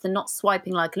calmness, it's the not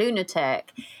swiping like a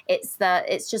lunatic, it's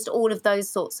just all of those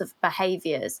sorts of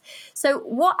behaviors. So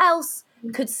what else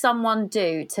could someone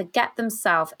do to get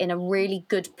themselves in a really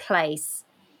good place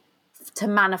to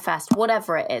manifest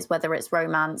whatever it is, whether it's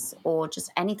romance or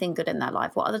just anything good in their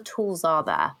life? What other tools are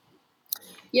there?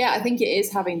 Yeah, I think it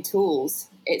is having tools.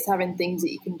 It's having things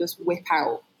that you can just whip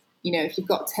out. You know, if you've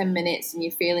got 10 minutes and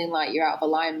you're feeling like you're out of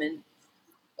alignment,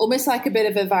 almost like a bit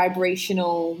of a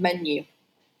vibrational menu.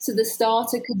 So the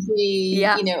starter could be,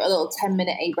 a little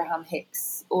 10-minute Abraham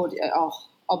Hicks audio.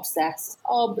 Obsessed.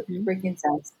 Freaking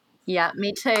obsessed. Yeah,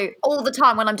 me too. All the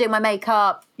time when I'm doing my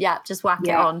makeup. Yeah, just whack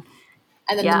it on.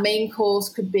 And then the main course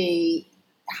could be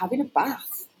having a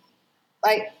bath.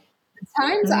 Like, the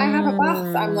times I have a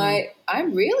bath, I'm like,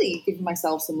 I'm really giving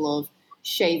myself some love.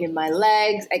 Shaving my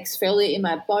legs, exfoliating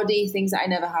my body, things that I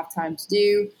never have time to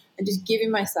do, and just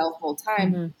giving myself more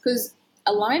time. Because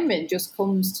alignment just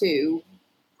comes to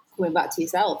coming back to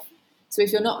yourself. So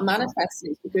if you're not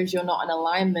manifesting, it's because you're not in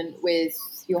alignment with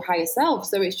your higher self.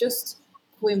 So it's just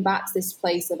coming back to this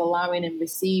place of allowing and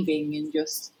receiving and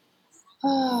just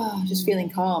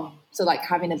feeling calm. So like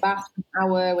having a bath an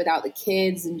hour without the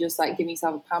kids and just like giving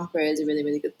yourself a pamper is a really,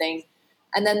 really good thing.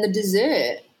 And then the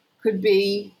dessert could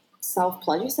be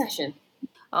self-pleasure session.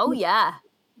 Oh yeah,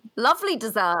 lovely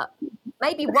dessert,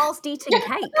 maybe whilst eating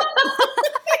cake.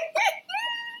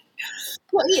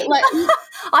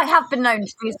 I have been known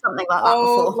to do something like that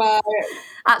before. My.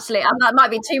 Actually, that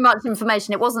might be too much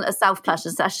information. It wasn't a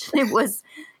self-pleasure session,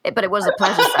 but it was a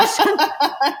pleasure session.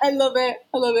 I love it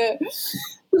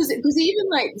because even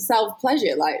like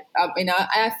self-pleasure, like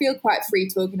I feel quite free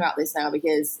talking about this now,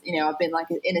 because I've been like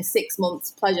in a 6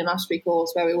 months pleasure mastery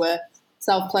course where we were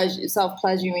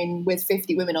self-pleasuring with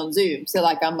 50 women on Zoom. So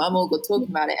like I'm all good talking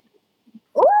about it.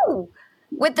 Ooh,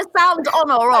 with the sound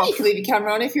on or off? You can leave your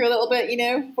camera on if you're a little bit,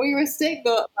 voyeuristic,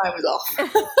 but mine was off.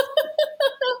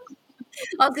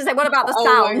 I was going to say, what about the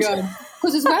sound? Oh my God.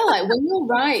 Because as well, like when you're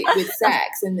right with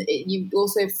sex, and you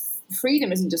also,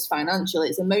 freedom isn't just financial,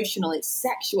 it's emotional, it's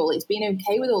sexual, it's being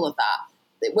okay with all of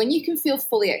that. When you can feel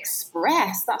fully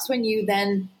expressed, that's when you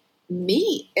then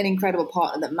meet an incredible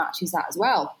partner that matches that as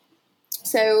well.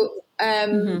 So,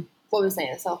 what was I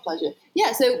saying? Self-pleasure.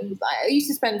 Yeah, so I used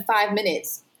to spend 5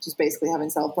 minutes just basically having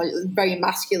self-pleasure. It was very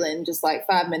masculine, just like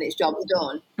 5 minutes, job's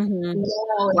done.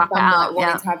 Now, if I'm like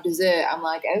wanting to have dessert, I'm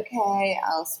like, okay,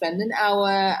 I'll spend an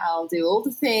hour, I'll do all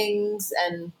the things,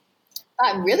 and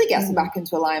that really gets me back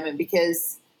into alignment,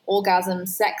 because orgasm,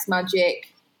 sex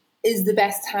magic is the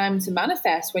best time to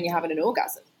manifest when you're having an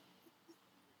orgasm.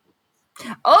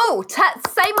 Oh,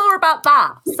 say more about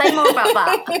that.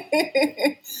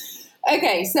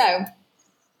 Okay, so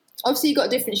obviously you've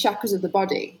got different chakras of the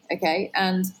body, okay?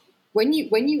 And when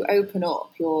you open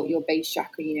up your base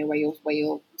chakra, where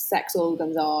your sex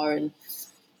organs are, and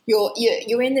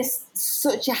you're in this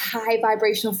such a high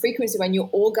vibrational frequency when you're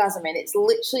orgasming, it's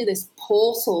literally this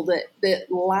portal that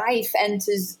life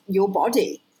enters your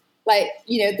body. Like,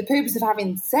 the purpose of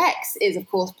having sex is, of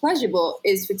course, pleasure, but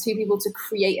is for two people to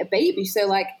create a baby. So,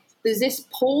 like, there's this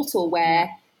portal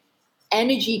where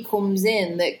energy comes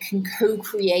in that can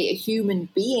co-create a human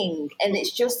being, and it's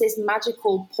just this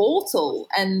magical portal.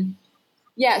 And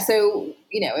yeah, so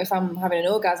if I'm having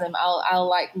an orgasm, I'll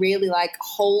like really like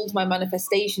hold my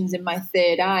manifestations in my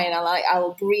third eye, and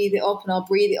I'll breathe it up, and I'll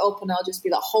breathe it up, and I'll just be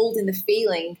like holding the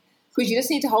feeling because you just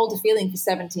need to hold a feeling for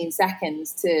 17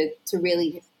 seconds to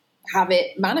really have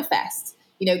it manifest.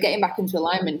 You know, getting back into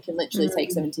alignment can literally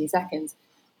take 17 seconds.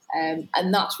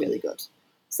 And that's really good.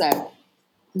 So,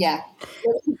 yeah.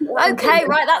 Okay,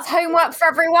 right. That's homework for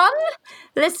everyone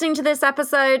listening to this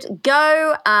episode.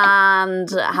 Go and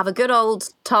have a good old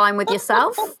time with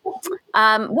yourself.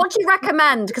 What do you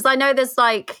recommend? Because I know there's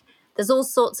all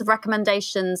sorts of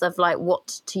recommendations of like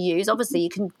what to use. Obviously,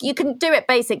 you can do it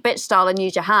basic bitch style and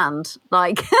use your hand,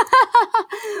 like.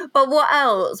 But what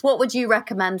else? What would you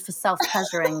recommend for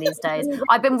self-pleasuring these days?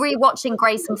 I've been rewatching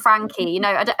Grace and Frankie. You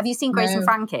know, have you seen Grace and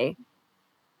Frankie?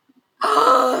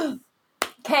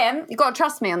 Kim, you've got to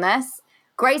trust me on this.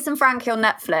 Grace and Frankie on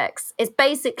Netflix is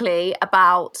basically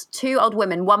about two old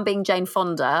women, one being Jane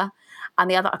Fonda and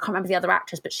the other, I can't remember the other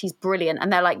actress, but she's brilliant.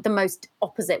 And they're like the most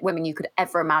opposite women you could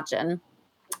ever imagine.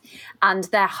 And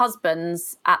their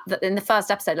husbands, in the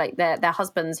first episode, like their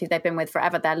husbands who they've been with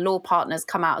forever, their law partners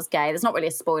come out as gay. There's not really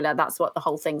a spoiler. That's what the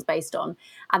whole thing's based on.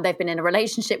 And they've been in a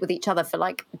relationship with each other for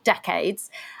like decades.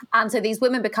 And so these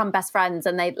women become best friends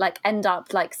and they like end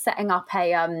up like setting up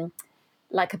a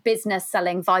business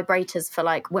selling vibrators for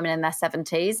like women in their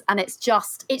 70s. And it's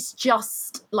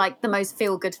just like the most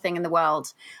feel good thing in the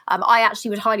world. I actually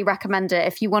would highly recommend it.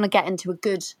 If you want to get into a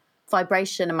good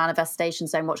vibration and manifestation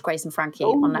zone, watch Grace and Frankie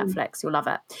on Netflix. You'll love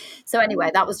it. So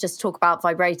anyway, that was just talk about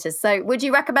vibrators. So would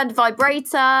you recommend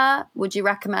vibrator?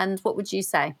 What would you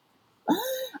say?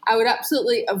 I would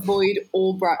absolutely avoid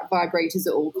all vibrators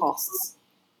at all costs,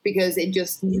 because it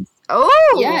just...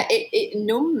 it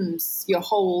numbs your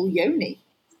whole yoni.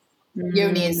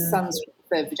 Yoni is Sanskrit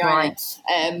for vagina. Right.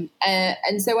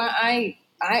 And so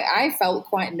I felt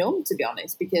quite numb, to be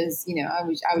honest, because, you know, I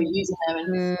was using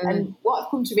them. And what I've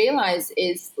come to realize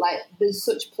is, like, there's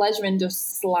such pleasure in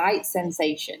just slight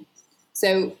sensation.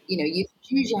 So, you know, you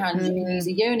can use your hands, you can use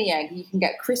a yoni egg, you can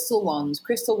get crystal wands.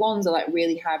 Crystal wands are, like,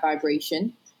 really high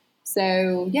vibration.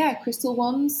 So, yeah, crystal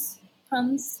wands,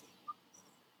 hands.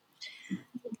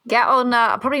 Get on,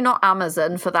 probably not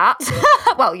Amazon for that.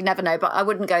 Well, you never know, but I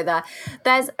wouldn't go there.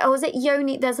 Is it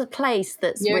Yoni? There's a place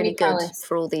that's Yoni really Palace. Good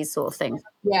for all these sort of things.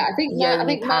 Yeah, I think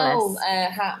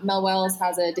Mel Wells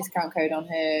has a discount code on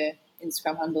her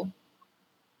Instagram handle.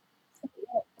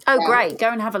 Oh, yeah. Great. Go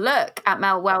and have a look at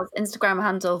Mel Wells' Instagram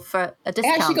handle for a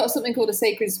discount. I actually got something called a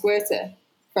sacred squirter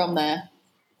from there,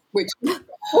 which...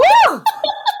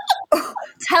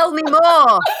 Tell me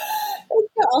more.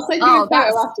 I'll send you a photo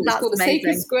after. It's called amazing. A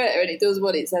sacred squirter, and it does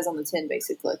what it says on the tin,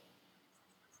 basically.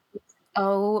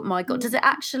 Oh my God! Does it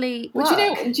actually work?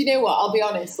 Do you know what? I'll be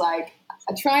honest. Like,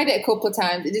 I tried it a couple of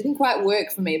times. It didn't quite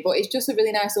work for me, but it's just a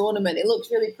really nice ornament. It looks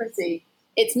really pretty.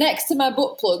 It's next to my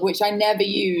butt plug, which I never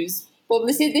use. But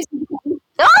this is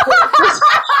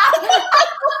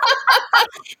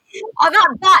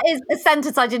that is a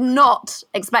sentence I did not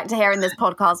expect to hear in this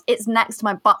podcast. It's next to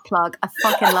my butt plug. I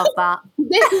fucking love that.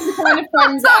 This is the kind of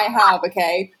friends that I have,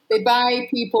 okay? They buy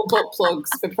people butt plugs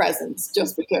for presents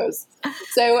just because.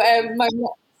 So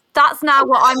that's now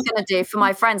what I'm going to do for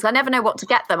my friends. I never know what to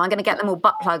get them. I'm going to get them all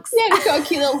butt plugs. Yeah, they've got a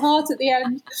cute little heart at the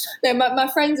end. No, my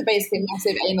friends are basically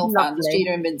massive anal fans.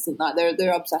 Gina and Vincent, like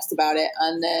they're obsessed about it,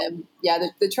 and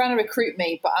they're trying to recruit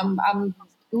me, but I'm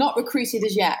not recruited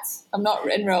as yet. I'm not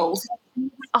enrolled.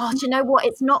 Oh, do you know what?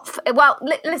 It's not... Well,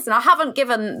 listen, I haven't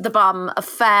given the bum a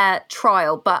fair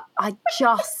trial, but I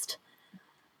just...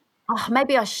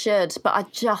 maybe I should, but I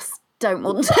just don't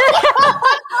want to.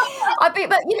 But you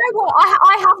know what?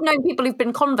 I have known people who've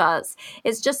been converts.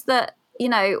 It's just that, you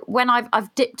know, when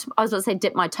I've dipped... I was going to say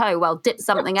dip my toe. Well, dip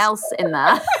something else in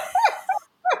there.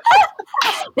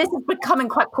 This is becoming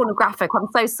quite pornographic. I'm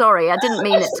so sorry. I didn't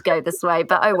mean it to go this way,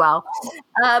 but oh well.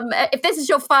 If this is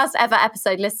your first ever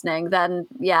episode listening, then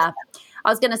yeah. I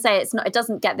was going to say it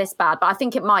doesn't get this bad, but I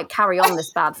think it might carry on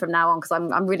this bad from now on because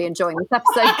I'm really enjoying this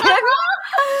episode.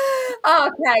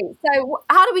 Okay, so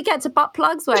how do we get to butt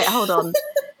plugs? Wait, hold on.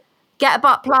 Get a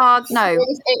butt plug? No.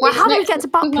 How do we get to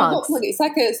butt plugs? It's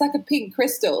like a pink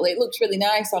crystal. It looks really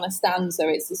nice on a stand, so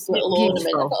it's this little ornament.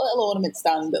 I've got a little ornament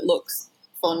stand that looks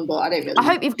fun, but I don't really. I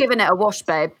hope you've given it a wash,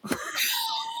 babe.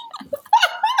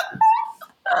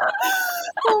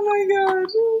 Oh my God,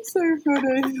 so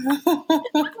funny.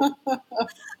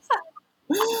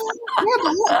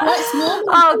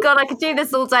 Oh God, I could do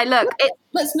this all day. Look,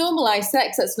 let's normalize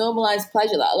sex. Let's normalize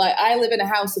pleasure. Like, I live in a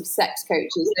house of sex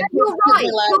coaches. You're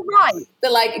right. They're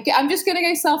like, I'm just going to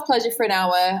go self pleasure for an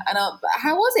hour, and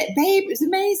how was it, babe? It was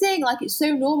amazing. Like, it's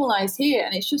so normalized here,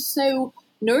 and it's just so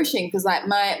nourishing because, like,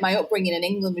 my upbringing in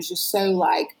England was just so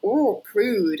like,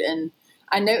 prude, and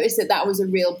I noticed that was a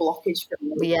real blockage for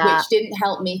me, which didn't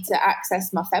help me to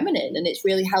access my feminine. And it's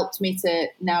really helped me to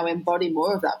now embody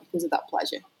more of that because of that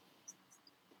pleasure.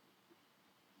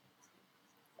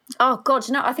 Oh, God,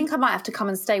 I think I might have to come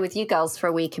and stay with you girls for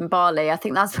a week in Bali. I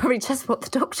think that's probably just what the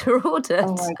doctor ordered.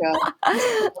 Oh, my God.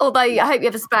 Although I hope you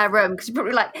have a spare room, because you're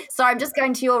probably like, sorry, I'm just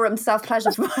going to your room,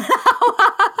 self-pleasure for 1 hour.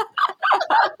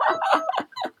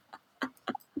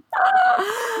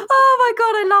 Oh my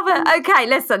God, I love it. Okay,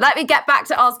 listen, let me get back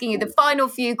to asking you the final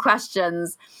few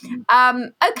questions.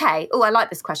 Okay. Oh, I like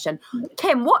this question.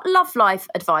 Kim, what love life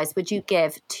advice would you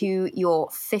give to your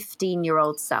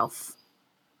 15-year-old self?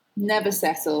 Never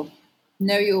settle.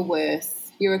 Know your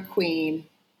worth. You're a queen.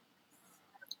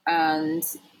 And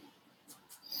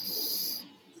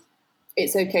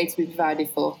it's okay to be provided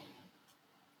for.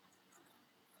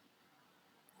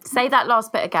 Say that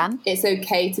last bit again. It's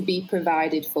okay to be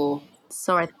provided for.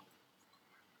 Sorry.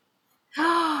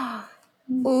 Oh,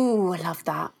 I love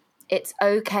that. It's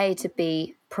okay to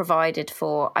be provided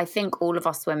for. I think all of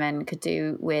us women could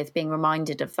do with being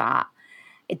reminded of that.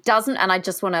 It doesn't, and I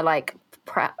just want to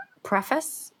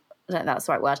preface, I don't know if that's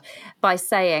the right word, by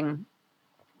saying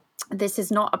this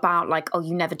is not about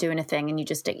you never do anything and you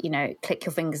just, click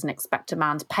your fingers and expect a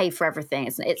man to pay for everything.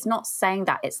 It's not saying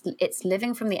that. It's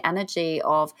living from the energy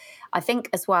of, I think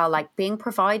as well, being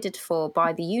provided for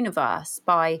by the universe,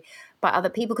 by other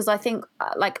people. Because I think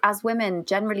as women,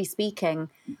 generally speaking,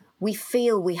 we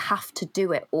feel we have to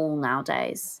do it all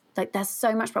nowadays. There's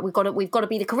so much, but we've got to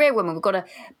be the career woman. We've got to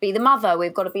be the mother.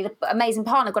 We've got to be the amazing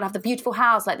partner. We've got to have the beautiful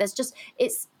house.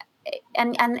 It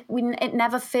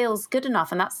never feels good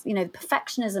enough. And that's, the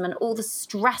perfectionism and all the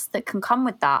stress that can come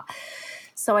with that.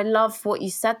 So I love what you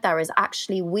said there is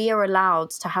actually we are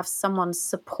allowed to have someone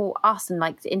support us and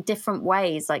in different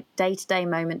ways, day to day,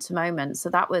 moment to moment.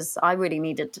 So I really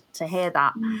needed to hear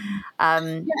that.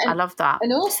 I love that.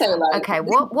 And also okay,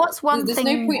 what's one there's thing?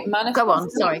 There's no point manifesting. Go on,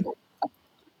 sorry.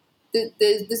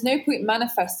 There's no point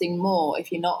manifesting more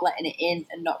if you're not letting it in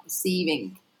and not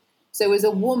receiving. So as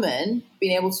a woman,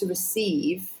 being able to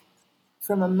receive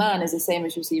from a man is the same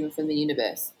as receiving from the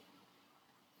universe.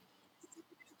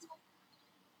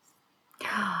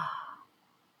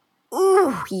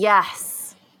 Ooh,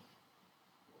 yes.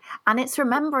 And it's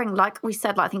remembering, like we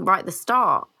said, I think right at the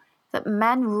start, that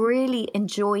men really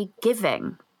enjoy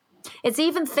giving. It's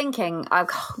even thinking,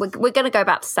 we're going to go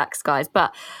back to sex, guys,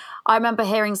 but I remember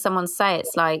hearing someone say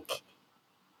it's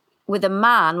with a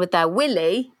man, with their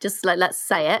willy, just let's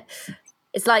say it,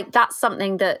 it's that's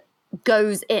something that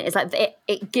goes in. It's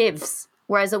it gives.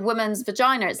 Whereas a woman's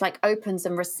vagina, it's opens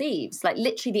and receives,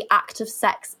 literally the act of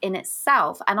sex in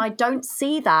itself. And I don't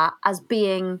see that as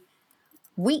being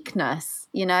weakness,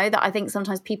 that I think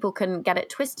sometimes people can get it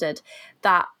twisted.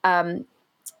 That, I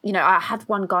had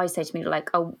one guy say to me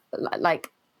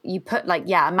you put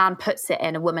a man puts it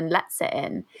in, a woman lets it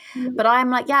in. Mm-hmm. But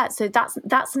I'm so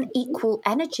that's an equal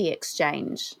energy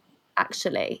exchange,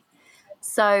 actually.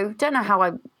 So don't know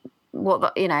how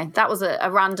that was a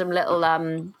random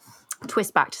little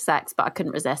twist back to sex, but I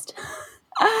couldn't resist.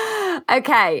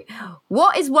 Okay.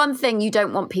 What is one thing you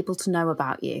don't want people to know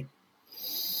about you?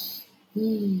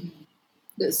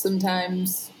 That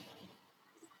sometimes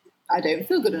I don't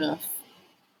feel good enough.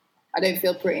 I don't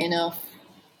feel pretty enough.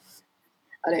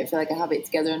 I don't feel like I have it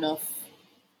together enough.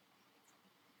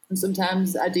 And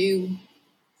sometimes I do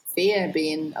fear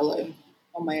being alone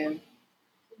on my own.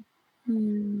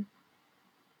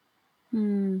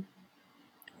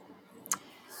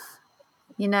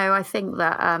 I think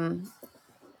that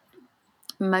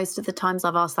most of the times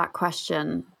I've asked that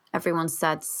question, everyone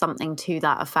said something to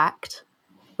that effect,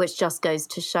 which just goes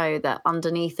to show that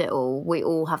underneath it all, we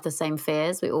all have the same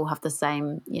fears. We all have the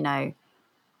same,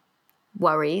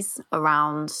 worries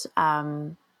around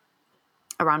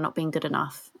not being good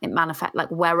enough. It manifests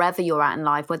wherever you're at in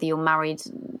life, whether you're married,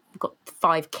 got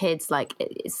 5 kids,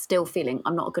 it's still feeling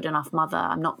I'm not a good enough mother.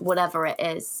 I'm not, whatever it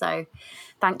is. So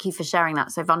thank you for sharing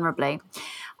that so vulnerably.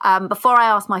 Before I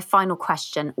ask my final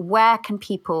question, where can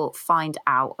people find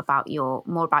out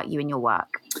more about you and your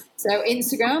work? So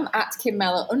Instagram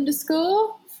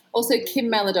 @KimMeller_, also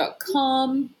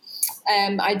KimMeller.com.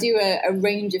 I do a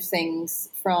range of things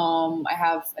I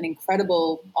have an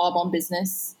incredible Arbonne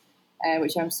business,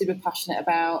 which I'm super passionate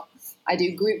about. I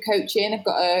do group coaching. I've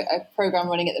got a program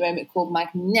running at the moment called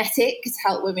Magnetic to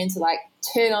help women to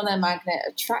turn on their magnet,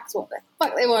 attract what the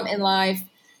fuck they want in life.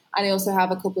 And I also have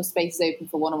a couple of spaces open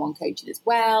for one-on-one coaching as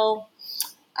well.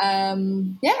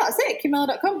 That's it.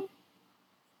 KimMeller.com.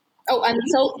 Oh, and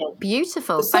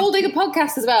beautiful. The Soul Digger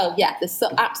podcast as well. Yeah, the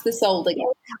Soul Digger.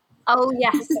 Oh,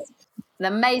 yes.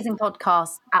 An amazing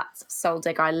podcast at Soul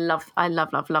Digger. I love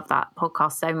that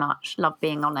podcast so much. Love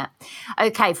being on it.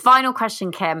 Okay, final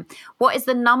question, Kim. What is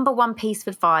the number one piece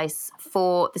of advice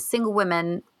for the single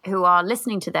women who are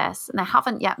listening to this and they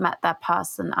haven't yet met their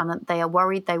person and they are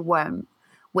worried they won't,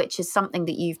 which is something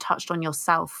that you've touched on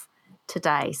yourself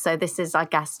today? So this is, I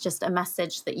guess, just a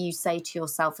message that you say to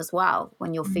yourself as well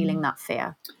when you're feeling that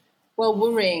fear. Well,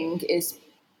 worrying is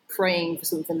praying for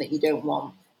something that you don't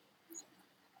want.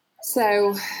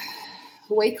 So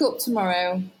wake up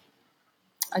tomorrow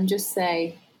and just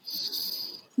say,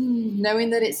 knowing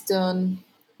that it's done,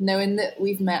 knowing that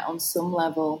we've met on some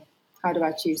level, how do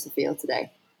I choose to feel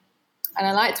today? And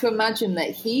I like to imagine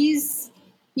that he's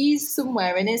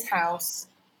somewhere in his house,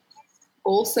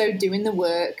 also doing the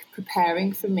work,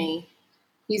 preparing for me.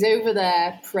 He's over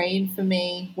there praying for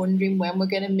me, wondering when we're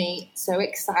going to meet, so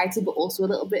excited, but also a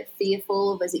little bit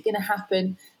fearful of, is it going to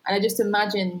happen? And I just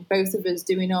imagine both of us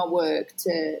doing our work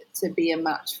to be a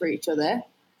match for each other.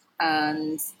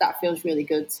 And that feels really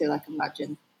good to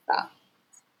imagine that.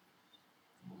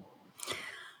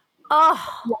 Oh,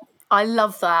 I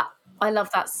love that. I love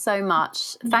that so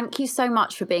much. Thank you so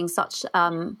much for being such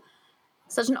an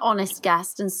honest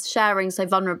guest and sharing so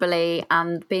vulnerably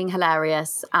and being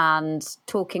hilarious and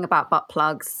talking about butt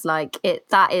plugs.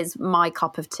 That is my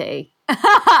cup of tea.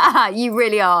 You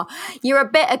really are. You're a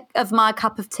bit of my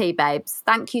cup of tea, babes.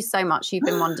 Thank you so much. You've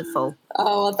been wonderful.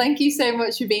 Oh, well, thank you so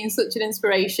much for being such an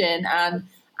inspiration. And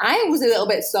I was a little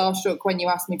bit starstruck when you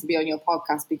asked me to be on your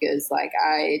podcast because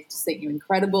I just think you're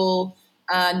incredible.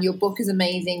 And your book is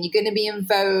amazing. You're going to be in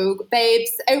Vogue.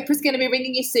 Babes, Oprah's going to be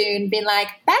ringing you soon, being like,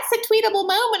 that's a tweetable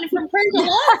moment from Persia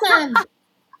Lawson.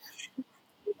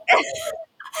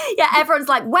 Yeah, everyone's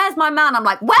like, where's my man? I'm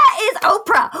like, where is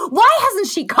Oprah? Why hasn't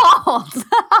she called?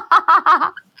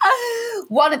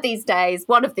 One of these days.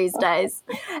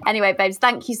 Anyway, babes,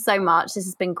 thank you so much. This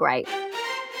has been great.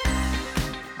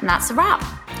 And that's a wrap.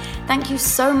 Thank you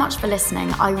so much for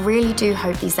listening. I really do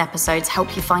hope these episodes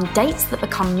help you find dates that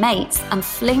become mates and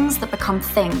flings that become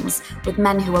things with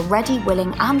men who are ready,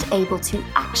 willing, and able to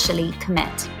actually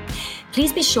commit.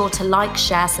 Please be sure to like,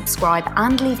 share, subscribe,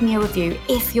 and leave me a review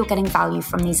if you're getting value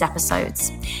from these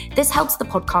episodes. This helps the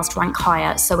podcast rank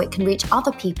higher so it can reach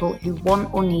other people who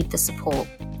want or need the support.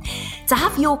 To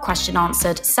have your question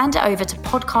answered, send it over to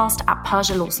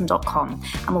podcast@persialawson.com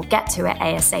and we'll get to it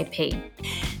ASAP.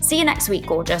 See you next week,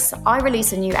 gorgeous. I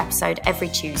release a new episode every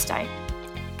Tuesday.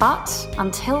 But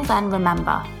until then,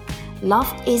 remember, love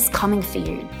is coming for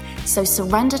you. So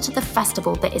surrender to the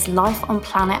festival that is life on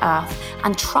planet Earth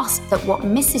and trust that what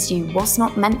misses you was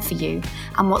not meant for you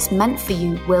and what's meant for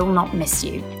you will not miss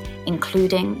you,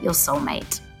 including your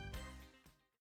soulmate.